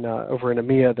over in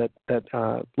EMEA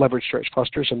that leverage stretched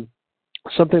clusters. And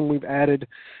something we've added,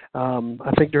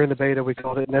 I think during the beta we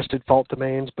called it nested fault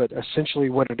domains, but essentially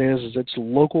what it is it's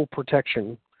local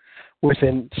protection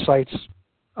within sites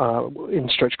in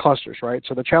stretched clusters, right?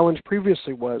 So the challenge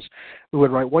previously was we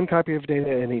would write one copy of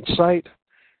data in each site.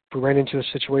 If we ran into a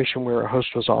situation where a host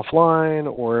was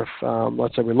offline, or if,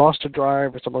 let's say, we lost a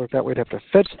drive or something like that, we'd have to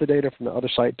fetch the data from the other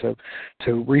site to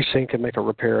resync and make a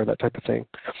repair, that type of thing.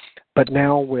 But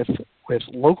now with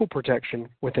local protection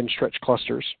within stretched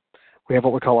clusters, we have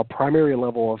what we call a primary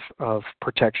level of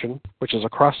protection, which is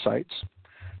across sites.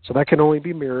 So that can only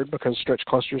be mirrored because stretched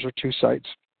clusters are two sites.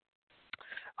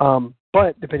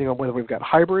 But depending on whether we've got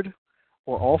hybrid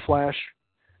or all flash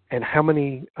and how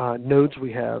many nodes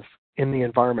we have in the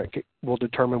environment will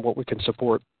determine what we can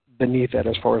support beneath that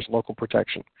as far as local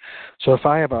protection. So if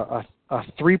I have a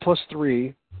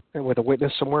 3+3 and with a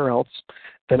witness somewhere else,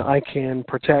 then I can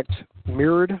protect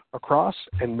mirrored across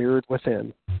and mirrored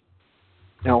within.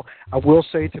 Now, I will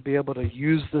say to be able to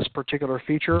use this particular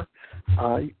feature,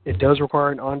 it does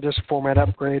require an on-disk format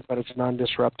upgrade, but it's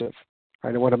non-disruptive.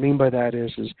 Right? And what I mean by that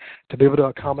is to be able to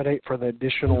accommodate for the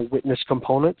additional witness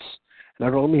components. And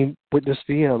I don't mean witness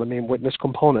VM, I mean witness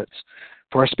components.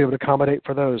 For us to be able to accommodate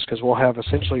for those, because we'll have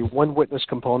essentially one witness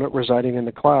component residing in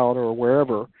the cloud or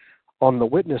wherever on the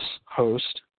witness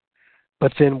host,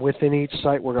 but then within each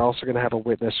site, we're also going to have a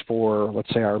witness for,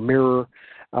 let's say, our mirror,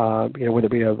 whether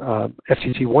it be a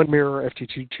FTT1 mirror,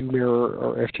 FTT2 mirror,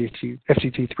 or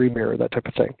FTT3 mirror, that type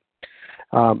of thing.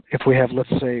 If we have, let's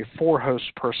say, 4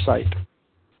 hosts per site,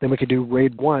 then we could do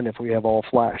RAID 1 if we have all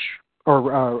flash,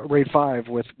 or RAID 5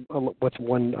 with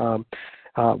one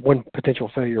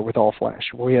potential failure with all flash.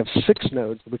 If we have 6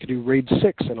 nodes, we could do RAID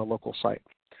 6 in a local site.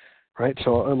 Right,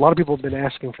 so a lot of people have been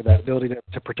asking for that ability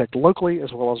to protect locally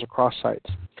as well as across sites.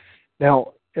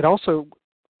 Now, it also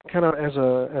kind of as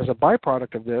a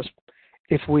byproduct of this,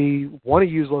 if we want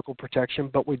to use local protection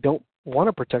but we don't want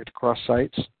to protect across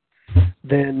sites,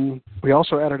 then we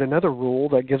also added another rule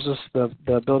that gives us the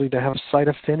ability to have site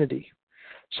affinity.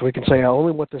 So we can say I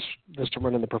only want this to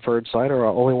run in the preferred site, or I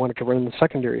only want it to run in the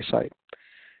secondary site.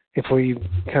 If we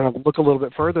kind of look a little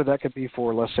bit further, that could be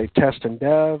for, let's say, test and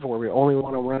dev, where we only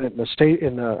want to run it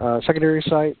in the secondary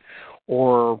site,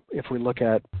 or if we look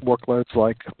at workloads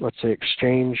like, let's say,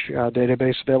 Exchange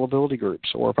database availability groups,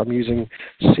 or if I'm using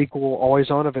SQL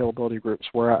always-on availability groups,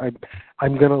 where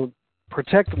I'm going to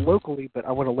protect locally, but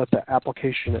I want to let the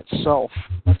application itself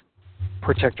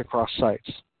protect across sites,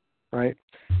 right?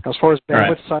 Now, as far as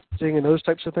bandwidth sizing and those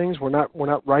types of things, we're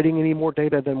not writing any more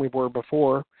data than we were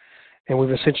before. And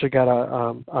we've essentially got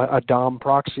a DOM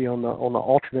proxy on the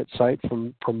alternate site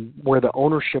from where the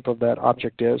ownership of that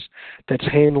object is, that's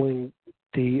handling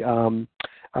the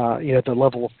the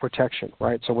level of protection,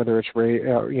 right? So whether it's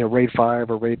RAID 5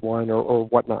 or RAID 1 or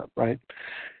whatnot, right?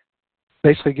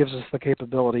 Basically gives us the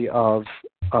capability of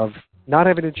not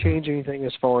having to change anything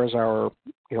as far as our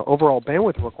overall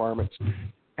bandwidth requirements,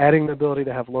 adding the ability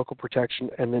to have local protection,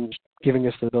 and then giving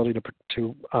us the ability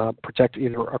to protect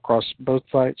either across both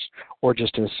sites or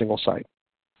just in a single site.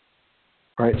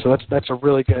 All right, so that's a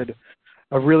really good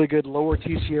lower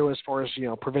TCO as far as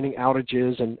preventing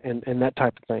outages and that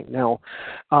type of thing. Now,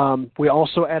 we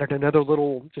also added another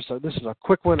little. This is a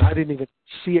quick one. I didn't even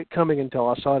see it coming until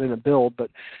I saw it in a build, but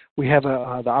we have the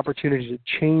opportunity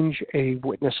to change a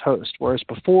witness host. Whereas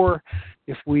before,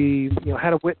 if we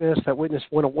had a witness, that witness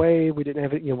went away, we didn't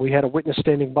have it. We had a witness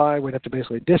standing by. We'd have to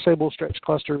basically disable stretch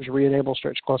clusters, re-enable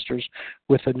stretch clusters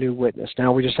with a new witness.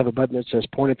 Now we just have a button that says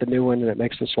point at the new one, and it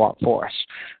makes the swap for us,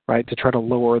 right? To try to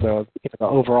lower the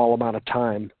overall amount of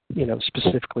time,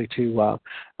 specifically to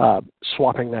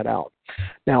swapping that out.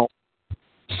 Now,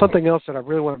 something else that I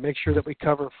really want to make sure that we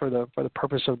cover for the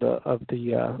purpose of the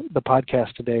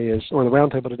podcast today or the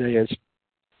roundtable today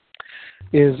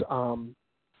is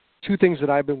 2 things that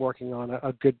I've been working on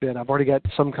a good bit. I've already got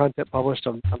some content published.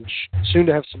 I'm soon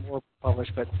to have some more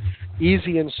published, but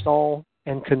Easy Install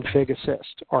and Config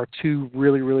Assist are 2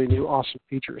 really, really new awesome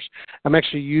features. I'm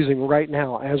actually using right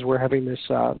now, as we're having this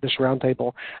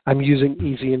roundtable, I'm using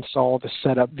Easy Install to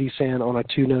set up vSan on a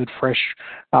 2-node fresh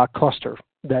cluster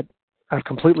that I've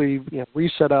completely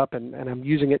reset up, and I'm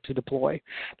using it to deploy.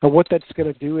 Now, what that's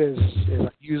going to do is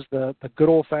use the good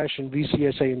old-fashioned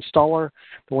VCSA installer,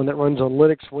 the one that runs on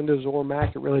Linux, Windows, or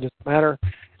Mac. It really doesn't matter.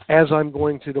 As I'm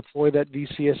going to deploy that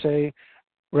VCSA,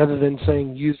 rather than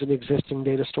saying use an existing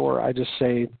data store, I just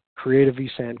say create a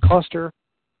vSan cluster,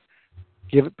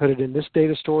 put it in this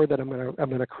data store that I'm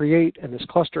going to create, and this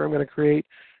cluster I'm going to create.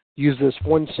 Use this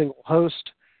one single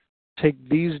host. Take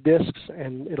these disks,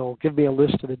 and it'll give me a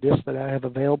list of the disks that I have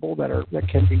available that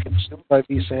can be consumed by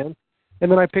vSan,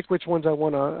 and then I pick which ones I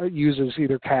want to use as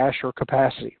either cache or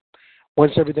capacity.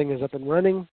 Once everything is up and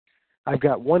running, I've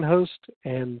got one host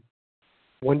and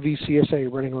one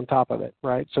VCSA running on top of it,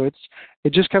 right? So it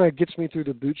just kind of gets me through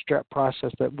the bootstrap process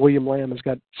that William Lamb has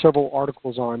got several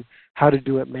articles on how to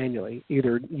do it manually,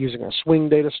 either using a swing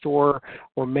data store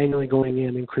or manually going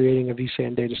in and creating a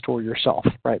vSan data store yourself,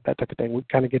 right? That type of thing. It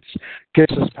kind of gets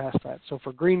us past that. So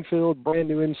for greenfield, brand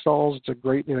new installs, it's a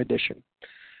great new addition.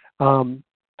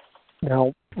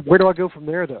 Now, where do I go from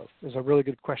there, though, is a really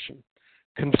good question.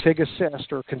 Config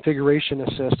Assist or Configuration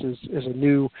Assist is a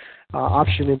new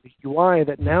option in the UI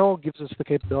that now gives us the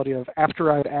capability of,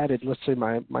 after I've added, let's say,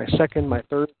 my second, my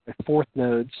third, my fourth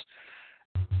nodes,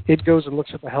 it goes and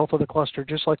looks at the health of the cluster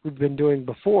just like we've been doing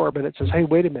before, but it says, hey,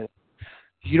 wait a minute,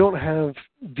 you don't have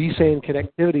vSAN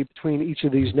connectivity between each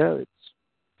of these nodes.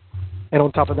 And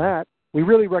on top of that, we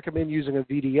really recommend using a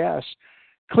VDS.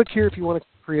 Click here if you want to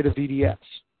create a VDS,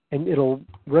 and it'll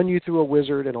run you through a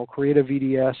wizard, and it'll create a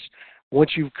VDS.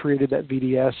 Once you've created that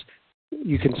VDS,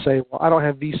 you can say, well, I don't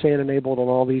have vSAN enabled on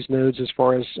all these nodes as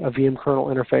far as a VM kernel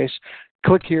interface.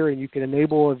 Click here, and you can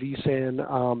enable a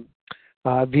vSAN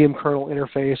VM kernel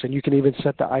interface, and you can even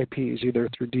set the IPs either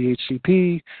through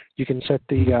DHCP. You can set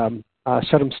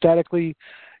them statically.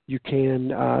 You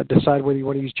can decide whether you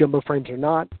want to use jumbo frames or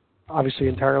not. obviously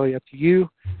entirely up to you,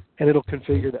 and it'll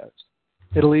configure those.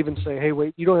 It'll even say, hey,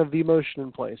 wait, you don't have vMotion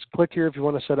in place. Click here if you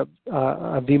want to set up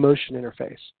a vMotion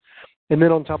interface. And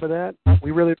then on top of that,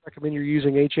 we really recommend you're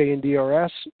using HA and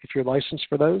DRS if you're licensed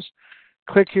for those.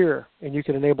 Click here, and you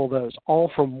can enable those,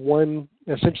 all from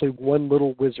essentially one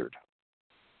little wizard,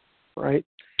 right?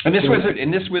 And this wizard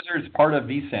is part of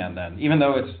vSan then, even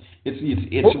though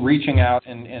it's reaching out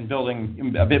and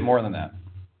building a bit more than that.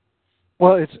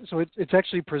 Well, it's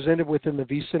actually presented within the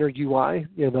vCenter UI.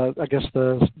 I guess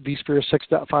the vSphere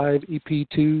 6.5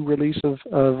 EP2 release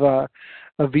of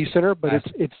vCenter, but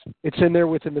it's in there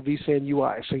within the vSan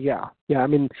UI. So yeah. I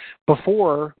mean,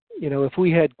 before, if we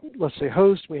had, let's say,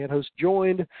 we had host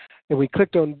joined, and we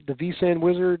clicked on the vSan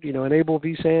wizard, enable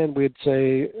vSan, we'd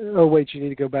say, oh wait, you need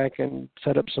to go back and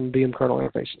set up some VM kernel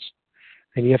interfaces.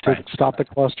 And you have to stop the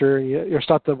cluster, or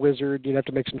stop the wizard, you'd have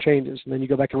to make some changes, and then you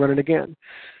go back and run it again.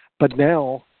 But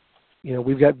now,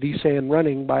 we've got vSan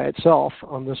running by itself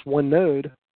on this one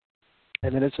node,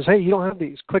 and then it says, hey, you don't have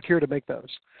these. Click here to make those.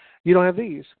 You don't have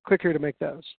these. Click here to make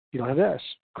those. You don't have this.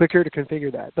 Click here to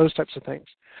configure that. Those types of things.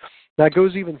 That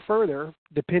goes even further,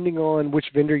 depending on which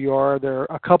vendor you are. There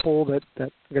are a couple that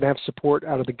are going to have support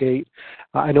out of the gate.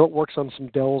 I know it works on some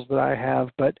Dells that I have,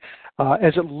 but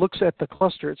as it looks at the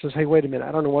cluster, it says, hey, wait a minute.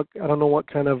 I don't know what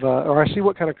kind of, or I see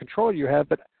what kind of controller you have,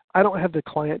 but I don't have the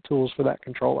client tools for that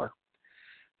controller.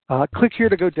 Click here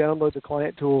to go download the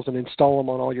client tools and install them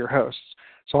on all your hosts.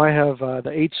 So I have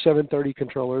the H730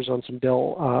 controllers on some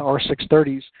Dell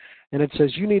R630s, and it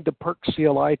says you need the PERC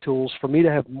CLI tools for me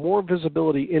to have more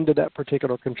visibility into that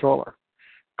particular controller.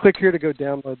 Click here to go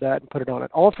download that and put it on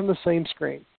it, all from the same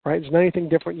screen, right? There's not anything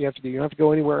different you have to do. You don't have to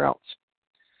go anywhere else.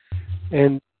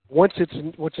 And once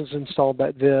it's installed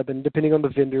that VIB, and depending on the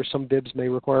vendor, some VIBs may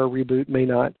require a reboot, may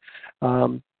not,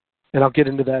 and I'll get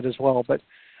into that as well.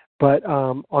 But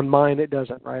on mine it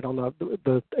doesn't, right? On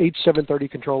the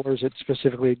H730 controllers, it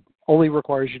specifically only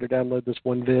requires you to download this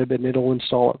one VIB, and it'll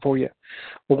install it for you.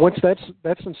 Well, once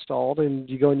that's installed, and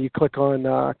you go and you click on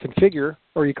configure,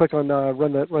 or you click on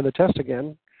run the test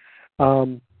again, or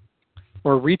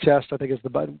retest, I think is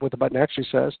what the button actually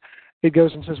says. It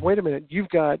goes and says, wait a minute, you've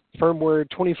got firmware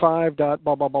 25. Blah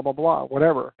blah blah blah blah,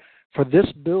 whatever. For this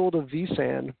build of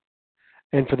vSan,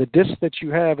 and for the disk that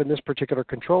you have in this particular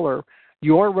controller,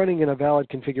 you are running in a valid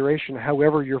configuration.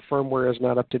 However, your firmware is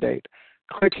not up to date.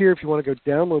 Click here if you want to go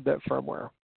download that firmware.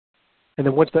 And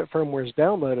then once that firmware is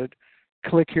downloaded,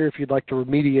 click here if you'd like to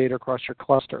remediate across your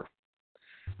cluster.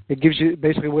 It gives you,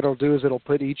 basically what it'll do is it'll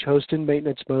put each host in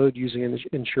maintenance mode using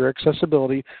ensure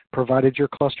accessibility, provided your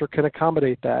cluster can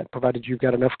accommodate that, provided you've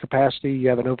got enough capacity, you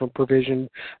have an open provision,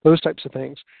 those types of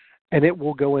things. And it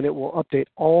will go and it will update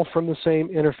all from the same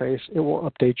interface. It will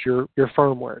update your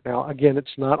firmware. Now, again, it's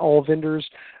not all vendors.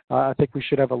 I think we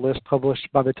should have a list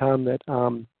published by the time that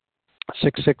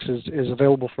 6.6 is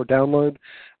available for download.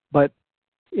 But,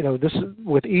 this is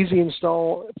with easy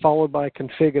install followed by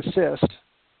config assist,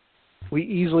 we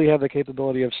easily have the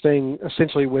capability of staying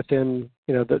essentially within,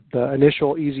 the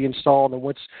initial easy install. And then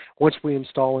once we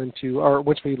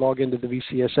once we log into the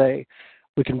VCSA,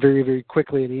 we can very, very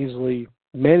quickly and easily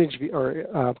manage or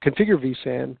configure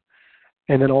vSan,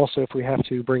 and then also if we have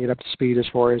to bring it up to speed as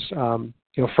far as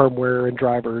firmware and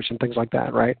drivers and things like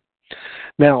that, right?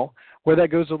 Now, where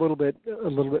that goes a little bit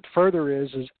further is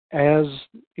as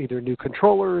either new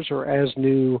controllers or as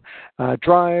new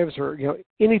drives or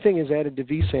anything is added to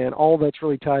vSan, all that's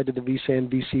really tied to the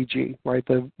vSan VCG, right?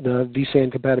 The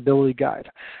vSan compatibility guide.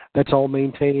 That's all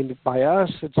maintained by us.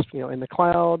 It's in the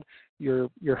cloud.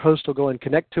 Your host will go and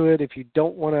connect to it. If you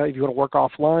want to work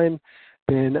offline,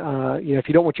 then if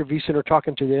you don't want your vCenter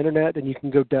talking to the internet, then you can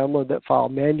go download that file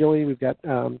manually. We've got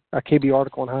a KB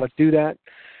article on how to do that,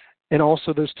 and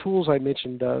also those tools I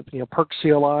mentioned, PERC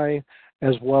CLI,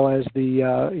 as well as the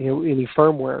any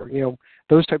firmware,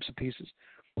 those types of pieces.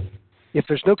 If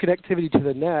there's no connectivity to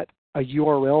the net, a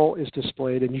URL is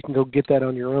displayed, and you can go get that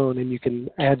on your own, and you can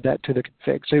add that to the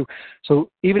config. So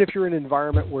even if you're in an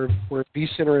environment where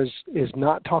vCenter is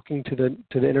not talking to the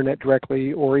internet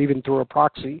directly, or even through a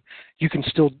proxy, you can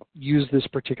still use this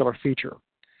particular feature.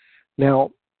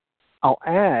 Now, I'll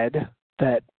add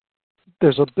that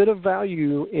there's a bit of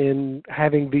value in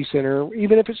having vCenter,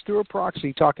 even if it's through a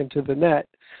proxy talking to the net.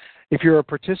 If you're a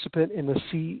participant in the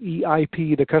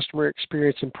CEIP, the Customer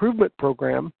Experience Improvement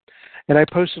Program, and I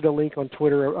posted a link on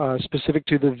Twitter specific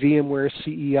to the VMware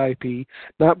CEIP,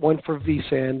 not one for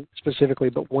vSan specifically,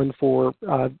 but one for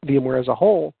VMware as a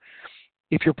whole.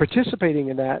 If you're participating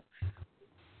in that,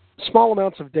 small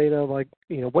amounts of data like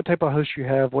what type of host you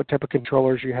have, what type of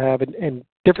controllers you have, and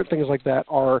different things like that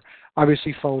are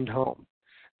obviously phoned home.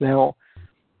 Now,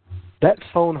 That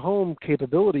phone home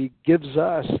capability gives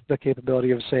us the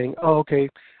capability of saying, oh, okay,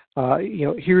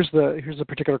 here's the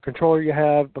particular controller you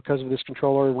have. Because of this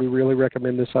controller, we really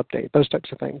recommend this update, those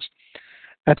types of things.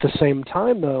 At the same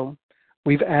time, though,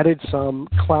 we've added some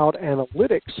cloud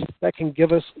analytics that can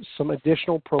give us some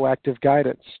additional proactive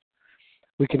guidance.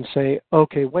 We can say,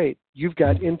 okay, wait, you've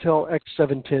got Intel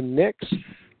X710 NICs.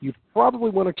 You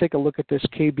probably want to take a look at this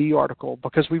KB article,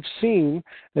 because we've seen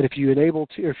that if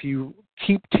you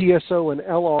keep TSO and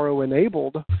LRO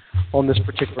enabled on this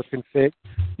particular config,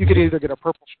 you could either get a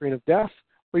purple screen of death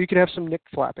or you could have some NIC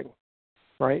flapping,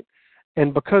 right?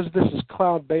 And because this is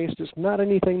cloud-based, it's not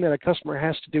anything that a customer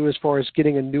has to do as far as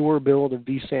getting a newer build of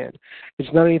vSAN.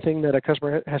 It's not anything that a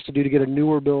customer has to do to get a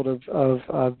newer build of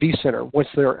vCenter once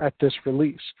they're at this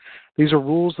release. These are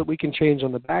rules that we can change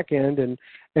on the back end, and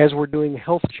as we're doing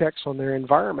health checks on their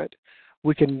environment,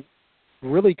 we can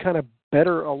really kind of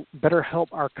better help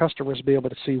our customers be able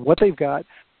to see what they've got,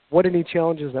 what any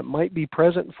challenges that might be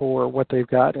present for what they've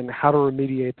got, and how to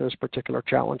remediate those particular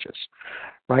challenges,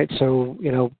 right? So,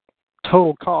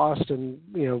 total cost and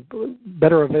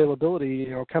better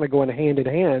availability kind of going hand in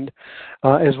hand,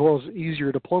 as well as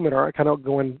easier deployment are kind of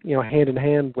going hand in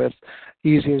hand with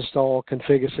easy install,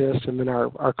 config assist, and then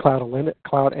our cloud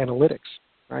analytics,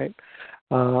 right?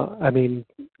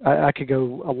 I could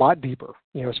go a lot deeper,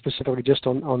 specifically just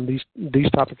on these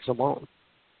topics alone.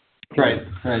 Right.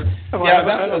 Well, Yeah,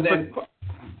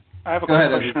 I have a quick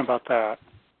ahead, question about that.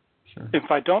 Sure.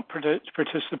 If I don't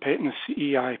participate in the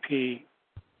CEIP,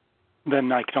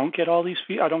 then I don't get all these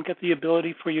I don't get the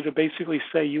ability for you to basically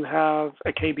say you have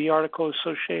a KB article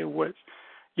associated with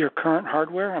your current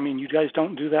hardware. You guys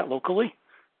don't do that locally?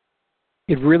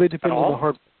 It really depends on the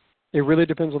hardware. It really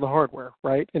depends on the hardware,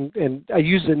 right? And I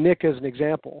use the NIC as an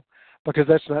example because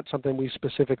that's not something we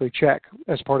specifically check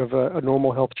as part of a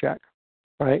normal health check,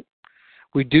 right?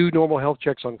 We do normal health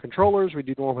checks on controllers. We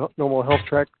do normal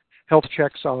health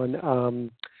checks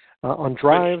on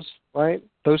drives, right?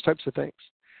 Those types of things.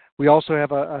 We also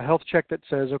have a health check that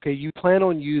says, okay, you plan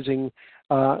on using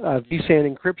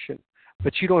vSAN encryption,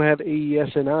 but you don't have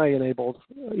AES-NI enabled,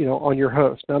 on your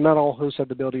host. Now, not all hosts have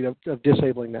the ability of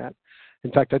disabling that.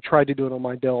 In fact, I tried to do it on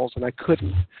my Dells, and I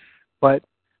couldn't. But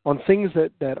on things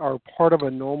that are part of a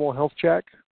normal health check,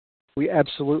 we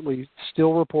absolutely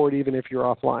still report even if you're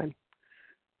offline.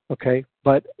 Okay?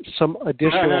 But some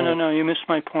additional... No, you missed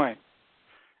my point.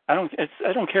 I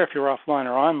don't care if you're offline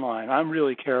or online. I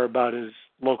really care about is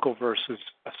local versus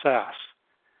a SaaS.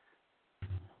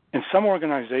 In some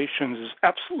organizations, there's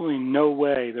absolutely no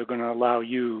way they're going to allow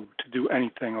you to do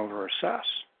anything over a SaaS.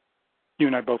 You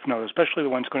and I both know, especially the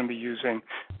ones going to be using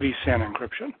vSAN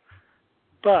encryption,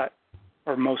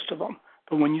 or most of them.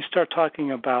 But when you start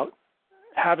talking about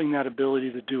having that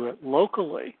ability to do it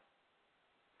locally,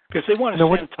 because they want to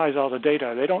sanitize all the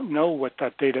data, they don't know what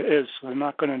that data is, so they're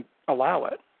not going to allow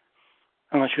it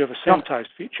unless you have a sanitized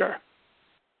feature.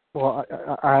 Well,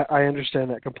 I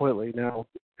understand that completely. Now,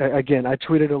 again, I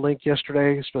tweeted a link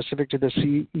yesterday specific to the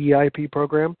CEIP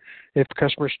program. If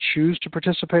customers choose to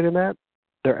participate in that,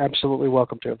 they're absolutely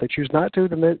welcome to. If they choose not to,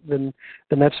 then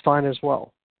that's fine as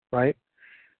well, right?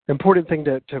 The important thing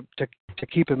to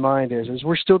keep in mind is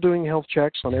we're still doing health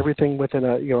checks on everything within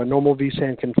a normal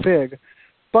vSAN config,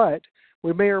 but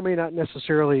we may or may not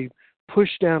necessarily push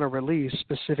down a release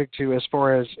specific to as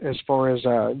far as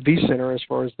vCenter, as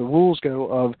far as the rules go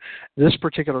of this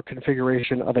particular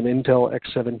configuration of an Intel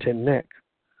X710 NIC,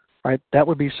 right? That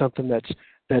would be something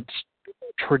that's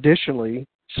traditionally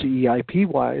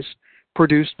CEIP-wise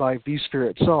produced by vSphere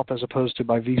itself as opposed to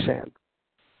by vSAN,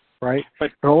 right?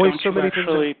 But there are only don't so you many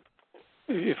actually,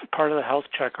 if part of the health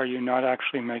check, are you not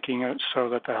actually making it so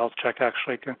that the health check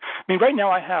actually can... right now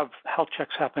I have health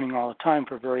checks happening all the time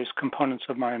for various components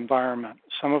of my environment.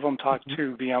 Some of them talk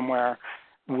to VMware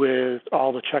with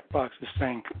all the checkboxes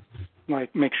saying,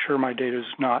 like, make sure my data is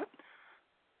not...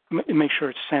 make sure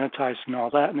it's sanitized and all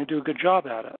that, and they do a good job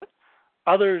at it.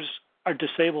 Others are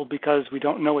disabled because we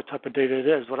don't know what type of data it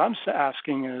is. What I'm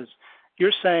asking is,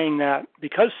 you're saying that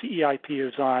because CEIP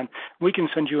is on, we can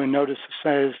send you a notice that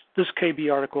says this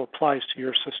KB article applies to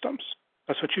your systems.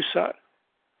 That's what you said.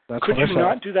 Could you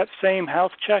not do that same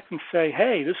health check and say,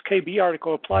 hey, this KB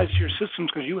article applies to your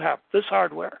systems because you have this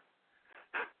hardware?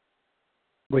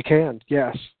 We can,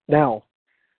 yes. Now,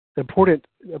 the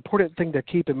important thing to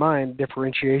keep in mind,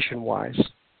 differentiation-wise,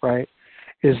 right,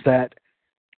 is that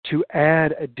to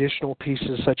add additional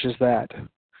pieces such as that,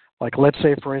 like let's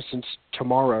say, for instance,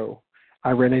 tomorrow I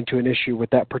ran into an issue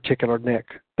with that particular NIC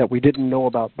that we didn't know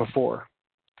about before.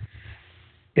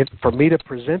 For me to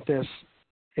present this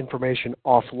information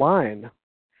offline,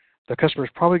 the customer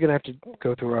is probably going to have to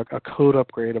go through a code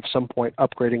upgrade of some point,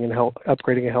 upgrading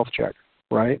a health check,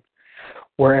 right?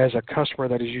 Whereas a customer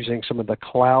that is using some of the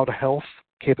cloud health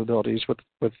capabilities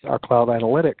with our cloud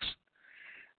analytics,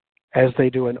 as they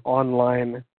do an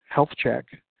online health check,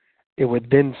 it would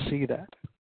then see that.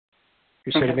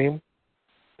 You see what I mean?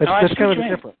 That's kind of the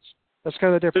difference. That's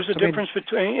kind of the difference. There's a difference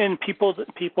between, and people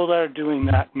that are doing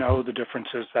that know the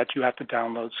differences, that you have to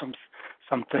download some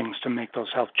things to make those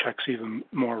health checks even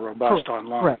more robust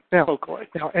online. Right. Now, locally.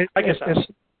 Now, I guess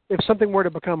if something were to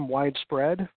become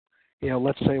widespread,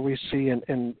 let's say we see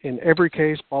in every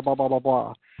case, blah, blah, blah, blah,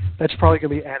 blah, that's probably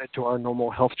going to be added to our normal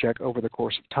health check over the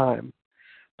course of time.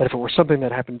 But if it were something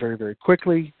that happened very, very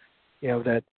quickly,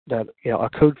 that a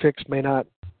code fix may not,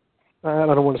 I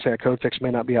don't want to say a code fix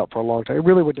may not be out for a long time. It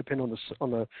really would depend on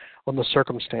the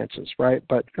circumstances, right?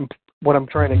 But what I'm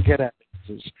trying to get at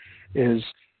is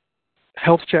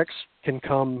health checks can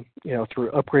come,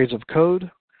 through upgrades of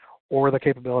code, or the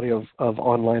capability of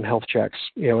online health checks,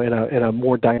 in a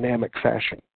more dynamic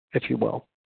fashion, if you will,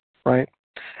 right?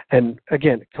 And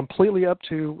again, completely up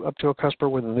to a customer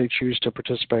whether they choose to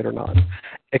participate or not.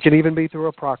 It can even be through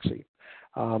a proxy.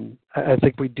 I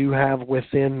think we do have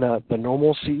within the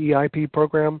normal CEIP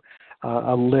program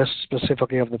a list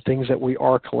specifically of the things that we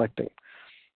are collecting,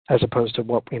 as opposed to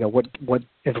what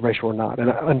information we're not. And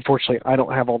unfortunately, I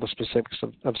don't have all the specifics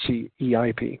of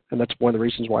CEIP, and that's one of the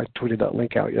reasons why I tweeted that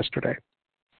link out yesterday.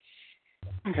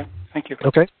 Okay, thank you.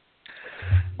 Okay.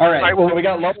 All right, well, so we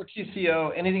got lower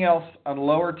TCO. Anything else on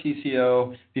lower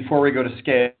TCO before we go to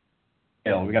scale?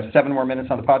 We got 7 more minutes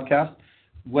on the podcast.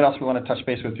 What else we want to touch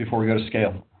base with before we go to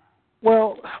scale?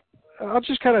 Well, I'll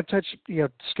just kind of touch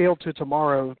scale to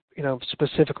tomorrow,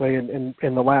 specifically in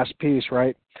the last piece,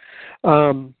 right?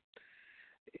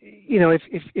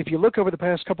 If you look over the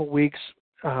past couple of weeks,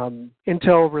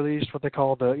 Intel released what they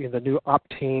call the new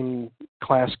Optane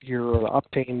class gear, or the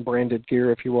Optane branded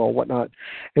gear, if you will, whatnot,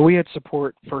 and we had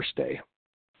support first day,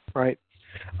 right?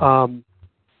 One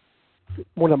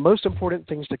of the most important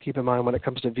things to keep in mind when it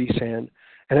comes to vSAN,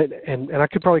 and I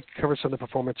could probably cover some of the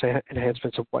performance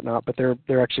enhancements and whatnot, but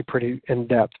they're actually pretty in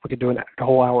depth. We could do a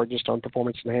whole hour just on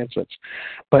performance enhancements,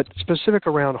 but specific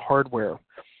around hardware.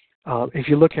 If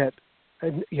you look at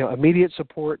immediate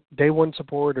support, day 1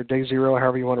 support, or day 0,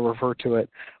 however you want to refer to it,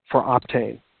 for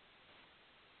Optane.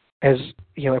 As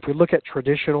if we look at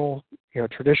traditional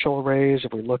arrays,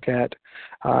 if we look at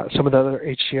some of the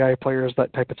other HCI players,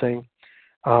 that type of thing,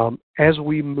 as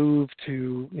we move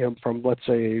to from, let's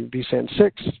say, vSAN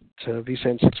 6 to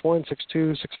vSAN 6.1,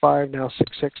 6.2, 6.5, now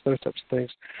 6.6, those types of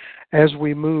things, as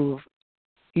we move,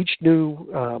 each new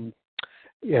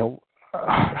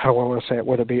how do I want to say it,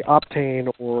 whether it be Optane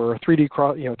or 3D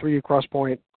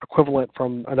Crosspoint equivalent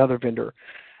from another vendor,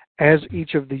 as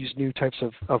each of these new types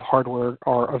of hardware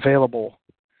are available,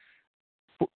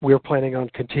 we're planning on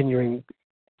continuing,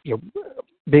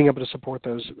 being able to support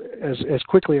those as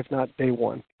quickly, if not day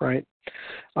 1, right?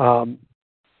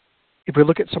 If we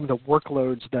look at some of the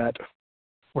workloads that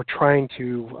we're trying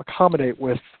to accommodate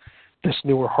with this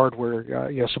newer hardware,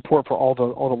 support for all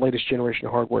the latest generation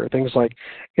hardware, things like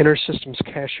InterSystems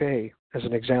Cache, as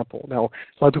an example. Now,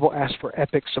 a lot of people ask for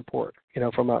EPIC support,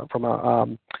 from a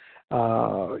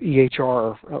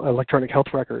EHR, electronic health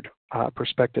record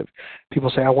perspective. People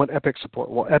say, I want EPIC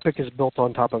support. Well, EPIC is built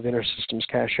on top of InterSystems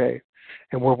Cache,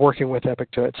 and we're working with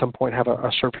EPIC to at some point have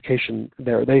a certification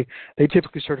there. They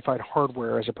typically certified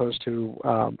hardware as opposed to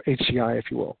HCI,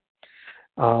 if you will.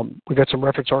 We've got some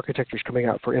reference architectures coming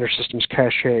out for InterSystems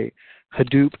Cache,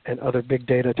 Hadoop, and other big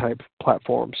data type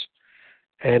platforms.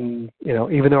 And,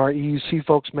 even though our EUC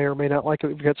folks may or may not like it,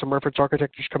 we've got some reference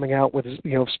architectures coming out with,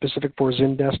 specific for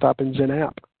Zen Desktop and Zen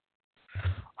App.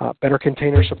 Better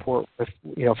container support with,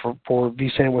 for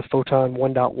vSAN with Photon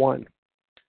 1.1,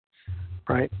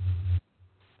 right?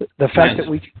 The fact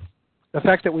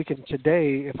that we can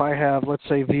today, if I have, let's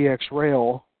say,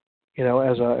 VxRail,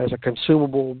 as a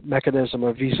consumable mechanism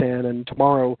of vSAN, and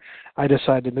tomorrow I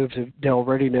decide to move to Dell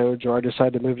Ready Nodes, or I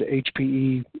decide to move to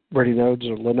HPE Ready Nodes,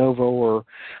 or Lenovo,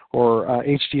 or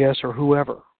HDS, or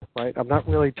whoever, right? I'm not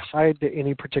really tied to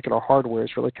any particular hardware.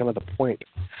 It's really kind of the point.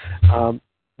 Not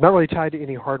really tied to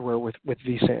any hardware with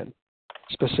vSAN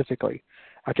specifically.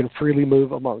 I can freely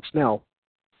move amongst. Now,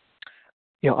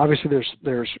 obviously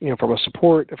there's from a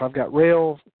support, if I've got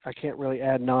Rail, I can't really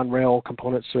add non-Rail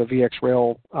components to a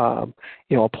VxRail,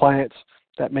 appliance.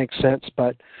 That makes sense.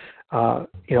 But,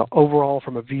 overall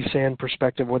from a vSAN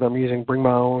perspective, whether I'm using Bring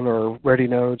My Own or Ready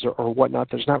Nodes or whatnot,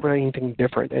 there's not really anything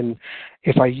different. And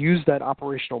if I use that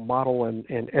operational model and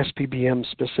SPBM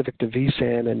specific to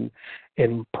vSAN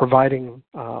and providing,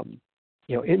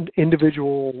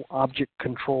 individual object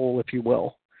control, if you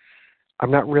will.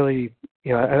 I'm not really,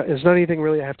 there's not anything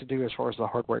really I have to do as far as the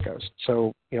hardware goes.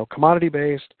 So, commodity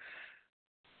based,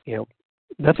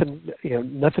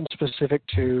 nothing specific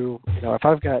to, if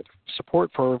I've got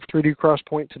support for 3D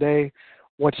Crosspoint today,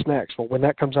 what's next? Well, when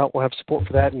that comes out, we'll have support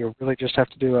for that, and you'll really just have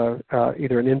to do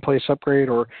either an in-place upgrade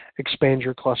or expand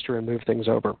your cluster and move things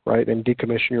over, right, and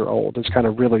decommission your old. It's kind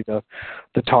of really the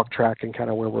talk track and kind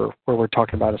of where we're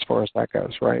talking about as far as that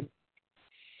goes, right?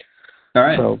 All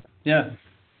right. So, Yeah.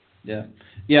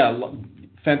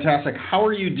 Fantastic. How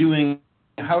are you doing?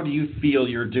 How do you feel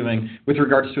you're doing with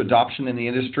regards to adoption in the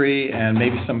industry and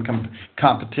maybe some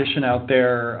competition out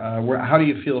there? How do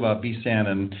you feel about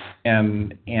vSan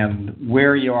and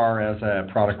where you are as a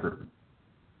product group?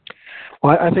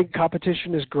 Well, I think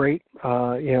competition is great,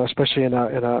 especially in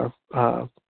a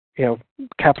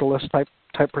capitalist type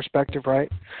perspective,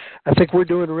 right? I think we're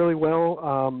doing really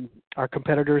well. Our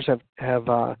competitors have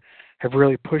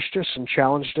really pushed us and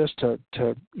challenged us to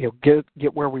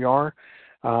get where we are.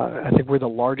 I think we're the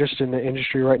largest in the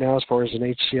industry right now as far as an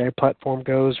HCI platform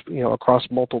goes, across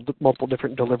multiple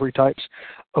different delivery types.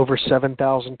 Over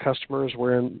 7,000 customers.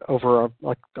 We're in over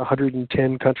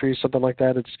 110 countries, something like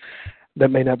that. That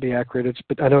may not be accurate,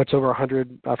 but I know it's over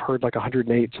 100. I've heard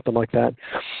 108, something like that.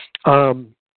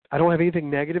 I don't have anything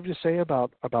negative to say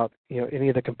about any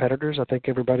of the competitors. I think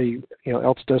everybody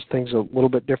else does things a little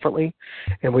bit differently,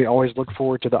 and we always look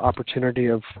forward to the opportunity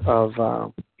of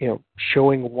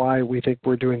showing why we think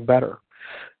we're doing better.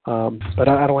 But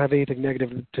I don't have anything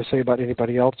negative to say about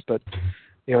anybody else. But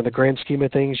in the grand scheme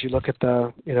of things, you look at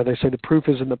they say the proof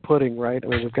is in the pudding, right? I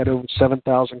mean, we've got over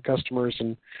 7,000 customers,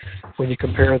 and when you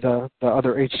compare the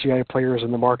other HCI players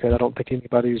in the market, I don't think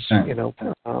anybody's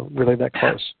really that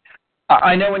close.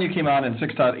 I know when you came out in in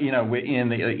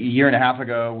a year and a half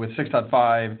ago with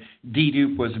 6.5,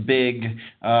 dedupe was big.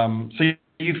 So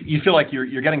you feel like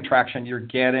you're getting traction. You're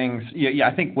getting,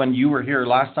 I think when you were here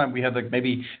last time, we had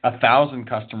maybe 1,000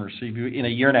 customers. So in a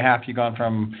year and a half, you've gone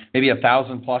from maybe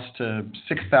 1,000 plus to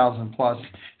 6,000 plus.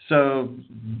 So,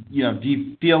 do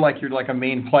you feel like you're like a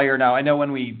main player now? I know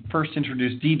when we first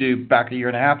introduced dedupe back a year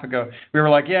and a half ago, we were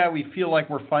like, yeah, we feel like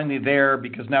we're finally there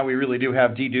because now we really do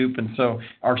have dedupe, and so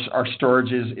our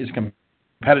storage is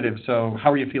competitive. So,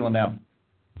 how are you feeling now?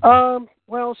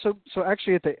 Well, so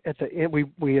actually at the end,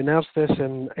 we announced this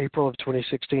in April of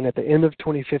 2016. At the end of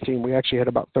 2015, we actually had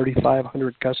about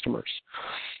 3,500 customers.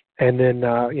 And then,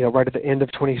 right at the end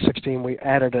of 2016, we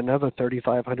added another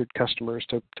 3,500 customers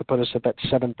to put us at that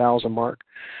 7,000 mark.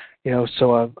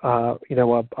 So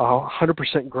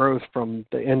 100% growth from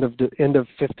the end of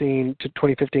 2015 to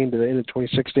the end of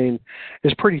 2016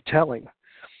 is pretty telling.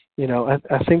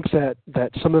 I think that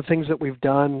some of the things that we've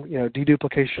done,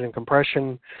 deduplication and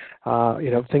compression,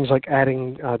 things like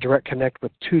adding direct connect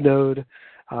with 2-node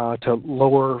to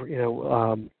lower,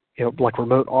 like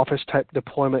remote office type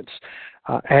deployments,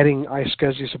 adding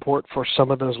iSCSI support for some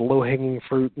of those low-hanging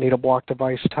fruit needle block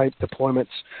device type deployments,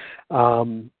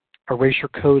 erasure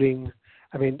coding.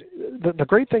 I mean, the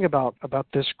great thing about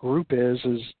this group is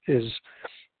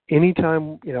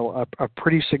anytime a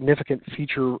pretty significant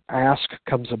feature ask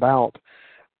comes about,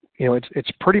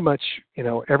 it's pretty much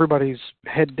everybody's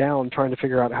head down trying to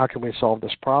figure out how can we solve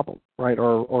this problem, right,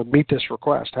 or meet this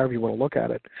request, however you want to look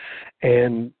at it,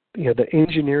 and the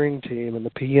engineering team and the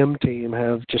PM team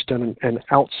have just done an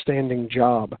outstanding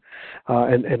job,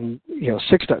 and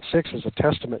 6.6 is a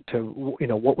testament to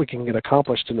what we can get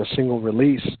accomplished in a single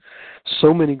release.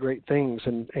 So many great things,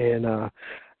 and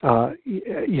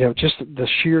just the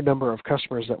sheer number of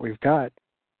customers that we've got,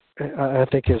 I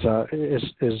think is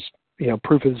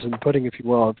proof is in the pudding, if you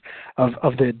will,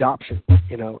 of the adoption.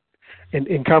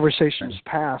 In conversations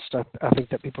past, I think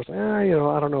that people say, I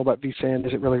don't know about vSan.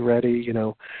 Is it really ready?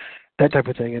 That type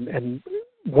of thing. And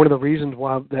one of the reasons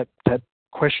why that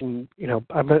question,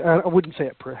 I wouldn't say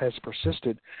it has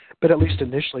persisted, but at least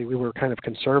initially we were kind of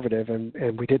conservative,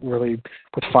 and we didn't really,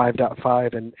 with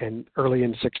 5.5 and early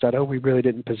in 6.0, we really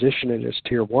didn't position it as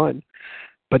tier 1.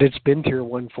 But it's been tier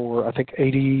 1 for, I think,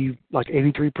 83%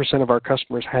 of our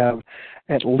customers have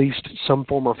at least some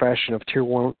form or fashion of tier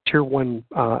one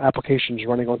applications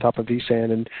running on top of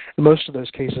vSan, and in most of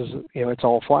those cases, it's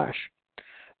all flash.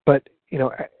 But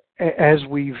as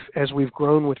we've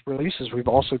grown with releases, we've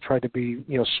also tried to be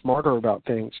smarter about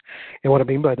things. And what I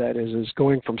mean by that is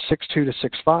going from 6.2 to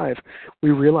 6.5, we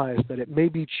realized that it may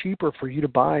be cheaper for you to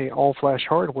buy all flash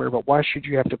hardware, but why should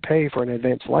you have to pay for an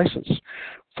advanced license?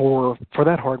 for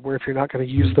that hardware if you're not going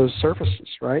to use those services,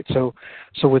 right? So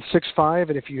with 6.5,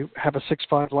 and if you have a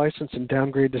 6.5 license and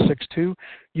downgrade to 6.2,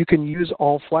 you can use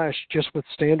all flash just with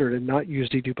standard and not use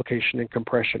deduplication and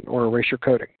compression or erasure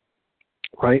coding,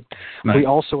 right? Nice. We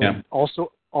also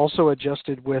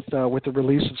adjusted with the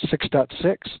release of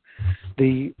 6.6,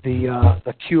 the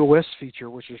QoS feature,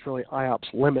 which is really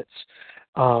IOPS limits,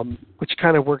 which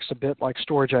kind of works a bit like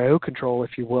storage I/O control,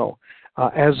 if you will.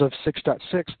 As of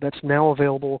 6.6, that's now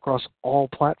available across all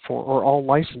platform or all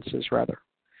licenses rather.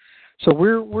 So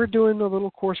we're doing a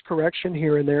little course correction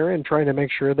here and there and trying to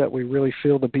make sure that we really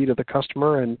feel the beat of the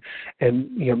customer and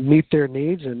meet their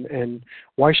needs and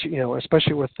why should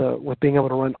especially with being able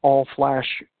to run all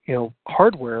flash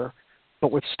hardware,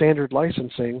 but with standard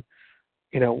licensing.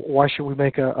 Why should we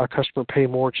make a customer pay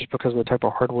more just because of the type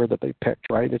of hardware that they picked,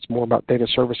 right? It's more about data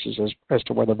services as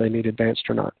to whether they need advanced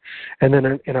or not. And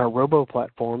then in our robo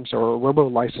platforms, or robo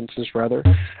licenses rather,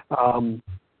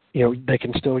 they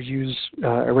can still use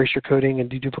erasure coding and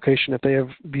deduplication if they have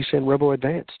vSan Robo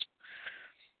Advanced,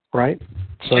 right?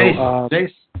 So,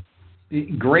 Jase,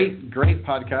 great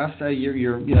podcast.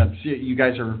 You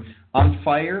guys are on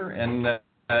fire, and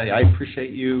I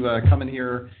appreciate you coming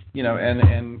here,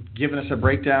 and giving us a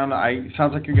breakdown.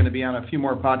 Sounds like you're going to be on a few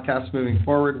more podcasts moving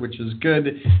forward, which is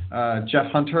good. Jeff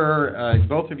Hunter,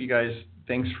 both of you guys,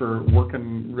 thanks for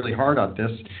working really hard on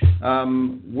this.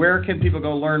 Where can people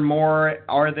go learn more?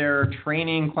 Are there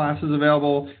training classes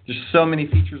available? There's so many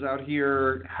features out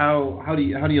here. How do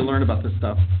you learn about this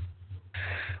stuff?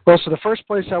 Well, so the first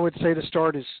place I would say to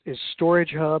start is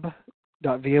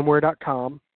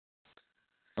storagehub.vmware.com.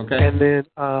 Okay. And then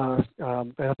I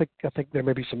think there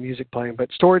may be some music playing, but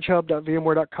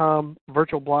storagehub.vmware.com,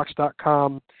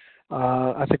 virtualblocks.com.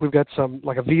 I think we've got some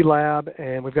like a VLab,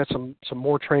 and we've got some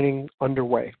more training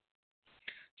underway.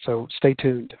 So stay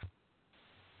tuned.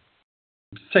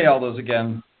 Say all those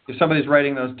again. If somebody's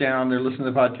writing those down, they're listening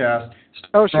to the podcast.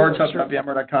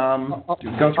 Storagehub.vmware.com. Go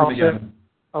through them again.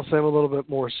 I'll say them a little bit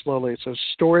more slowly. So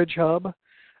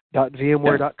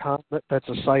storagehub.vmware.com. That's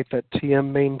a site that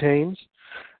TM maintains.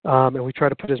 And we try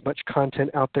to put as much content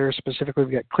out there. Specifically,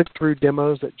 we've got click-through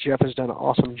demos that Jeff has done an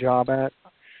awesome job at.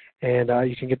 And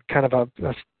you can get kind of a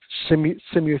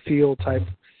simu-feel type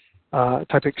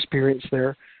experience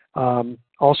there.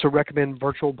 Also recommend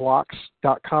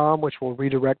virtualblocks.com, which will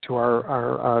redirect to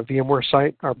our VMware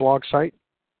site, our blog site.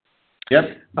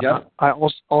 Yep. I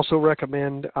also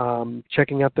recommend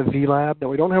checking out the VLab. Now,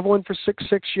 we don't have one for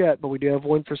 6.6 yet, but we do have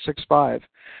one for 6.5.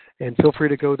 And feel free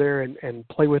to go there and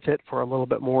play with it for a little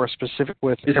bit more specific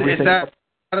with everything. Is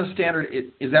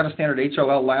that a standard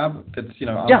HOL lab that's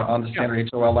on the standard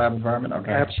HOL lab environment?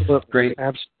 Okay. Absolutely. Great.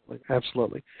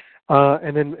 Absolutely.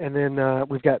 And then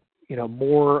we've got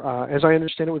more. As I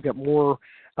understand it, we've got more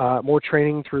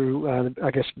training through I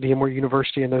guess VMware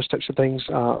University and those types of things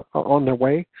on their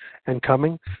way and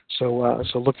coming. So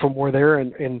look for more there.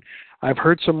 And I've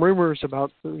heard some rumors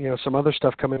about some other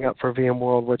stuff coming up for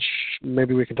VMworld, which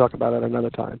maybe we can talk about at another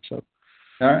time. So.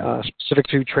 All right. Specific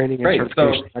to training and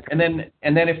certification. So, and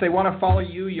then if they want to follow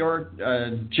you, you're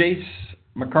Jase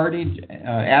McCarty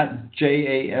at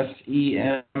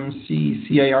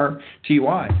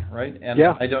JASEMCCARTY, right? And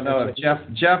yeah, I don't know if Jeff.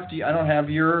 I don't have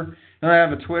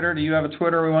a Twitter. Do you have a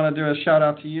Twitter? We want to do a shout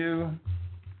out to you.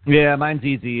 Yeah, mine's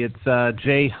easy. It's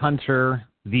J Hunter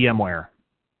VMware.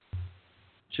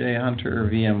 J Hunter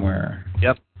VMware.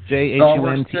 Yep.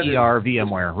 JHUNTER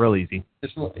VMware. Real easy.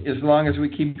 As long as we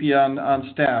keep you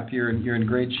on staff, you're in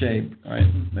great shape. All right,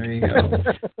 there you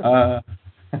go.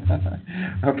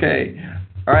 Okay.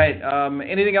 All right.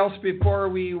 Anything else before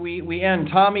we end?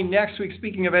 Tommy, next week,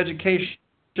 speaking of education,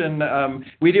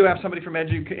 we do have somebody from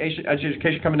education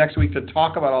coming next week to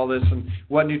talk about all this and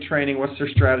what new training, what's their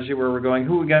strategy, where we're going.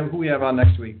 Who we have on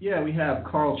next week? Yeah, we have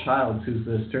Carl Childs, who's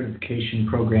the certification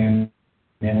program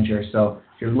manager. So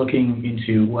if you're looking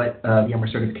into what VMware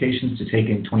certifications to take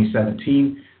in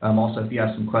 2017, also if you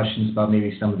have some questions about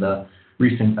maybe some of the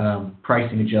recent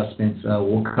pricing adjustments,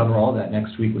 we'll cover all that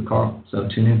next week with Carl. So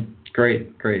tune in. Great.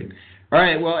 All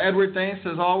right. Well, Edward, thanks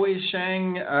as always.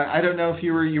 Shang, I don't know if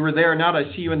you were there or not. I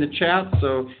see you in the chat.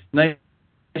 So nice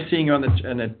seeing you in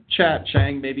the chat,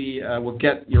 Shang. Maybe we'll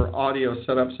get your audio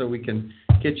set up so we can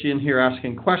get you in here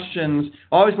asking questions.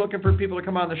 Always looking for people to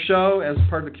come on the show as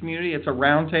part of the community. It's a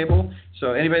roundtable.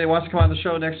 So anybody that wants to come on the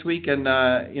show next week and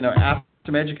ask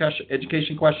some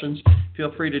education questions,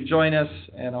 feel free to join us,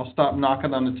 and I'll stop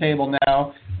knocking on the table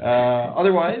now.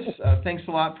 Otherwise, thanks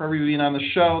a lot for everybody being on the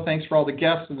show. Thanks for all the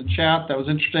guests in the chat. That was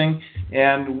interesting.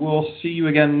 And we'll see you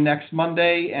again next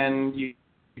Monday, and you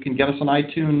can get us on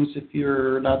iTunes if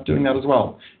you're not doing that as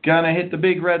well. Gonna hit the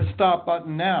big red stop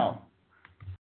button now.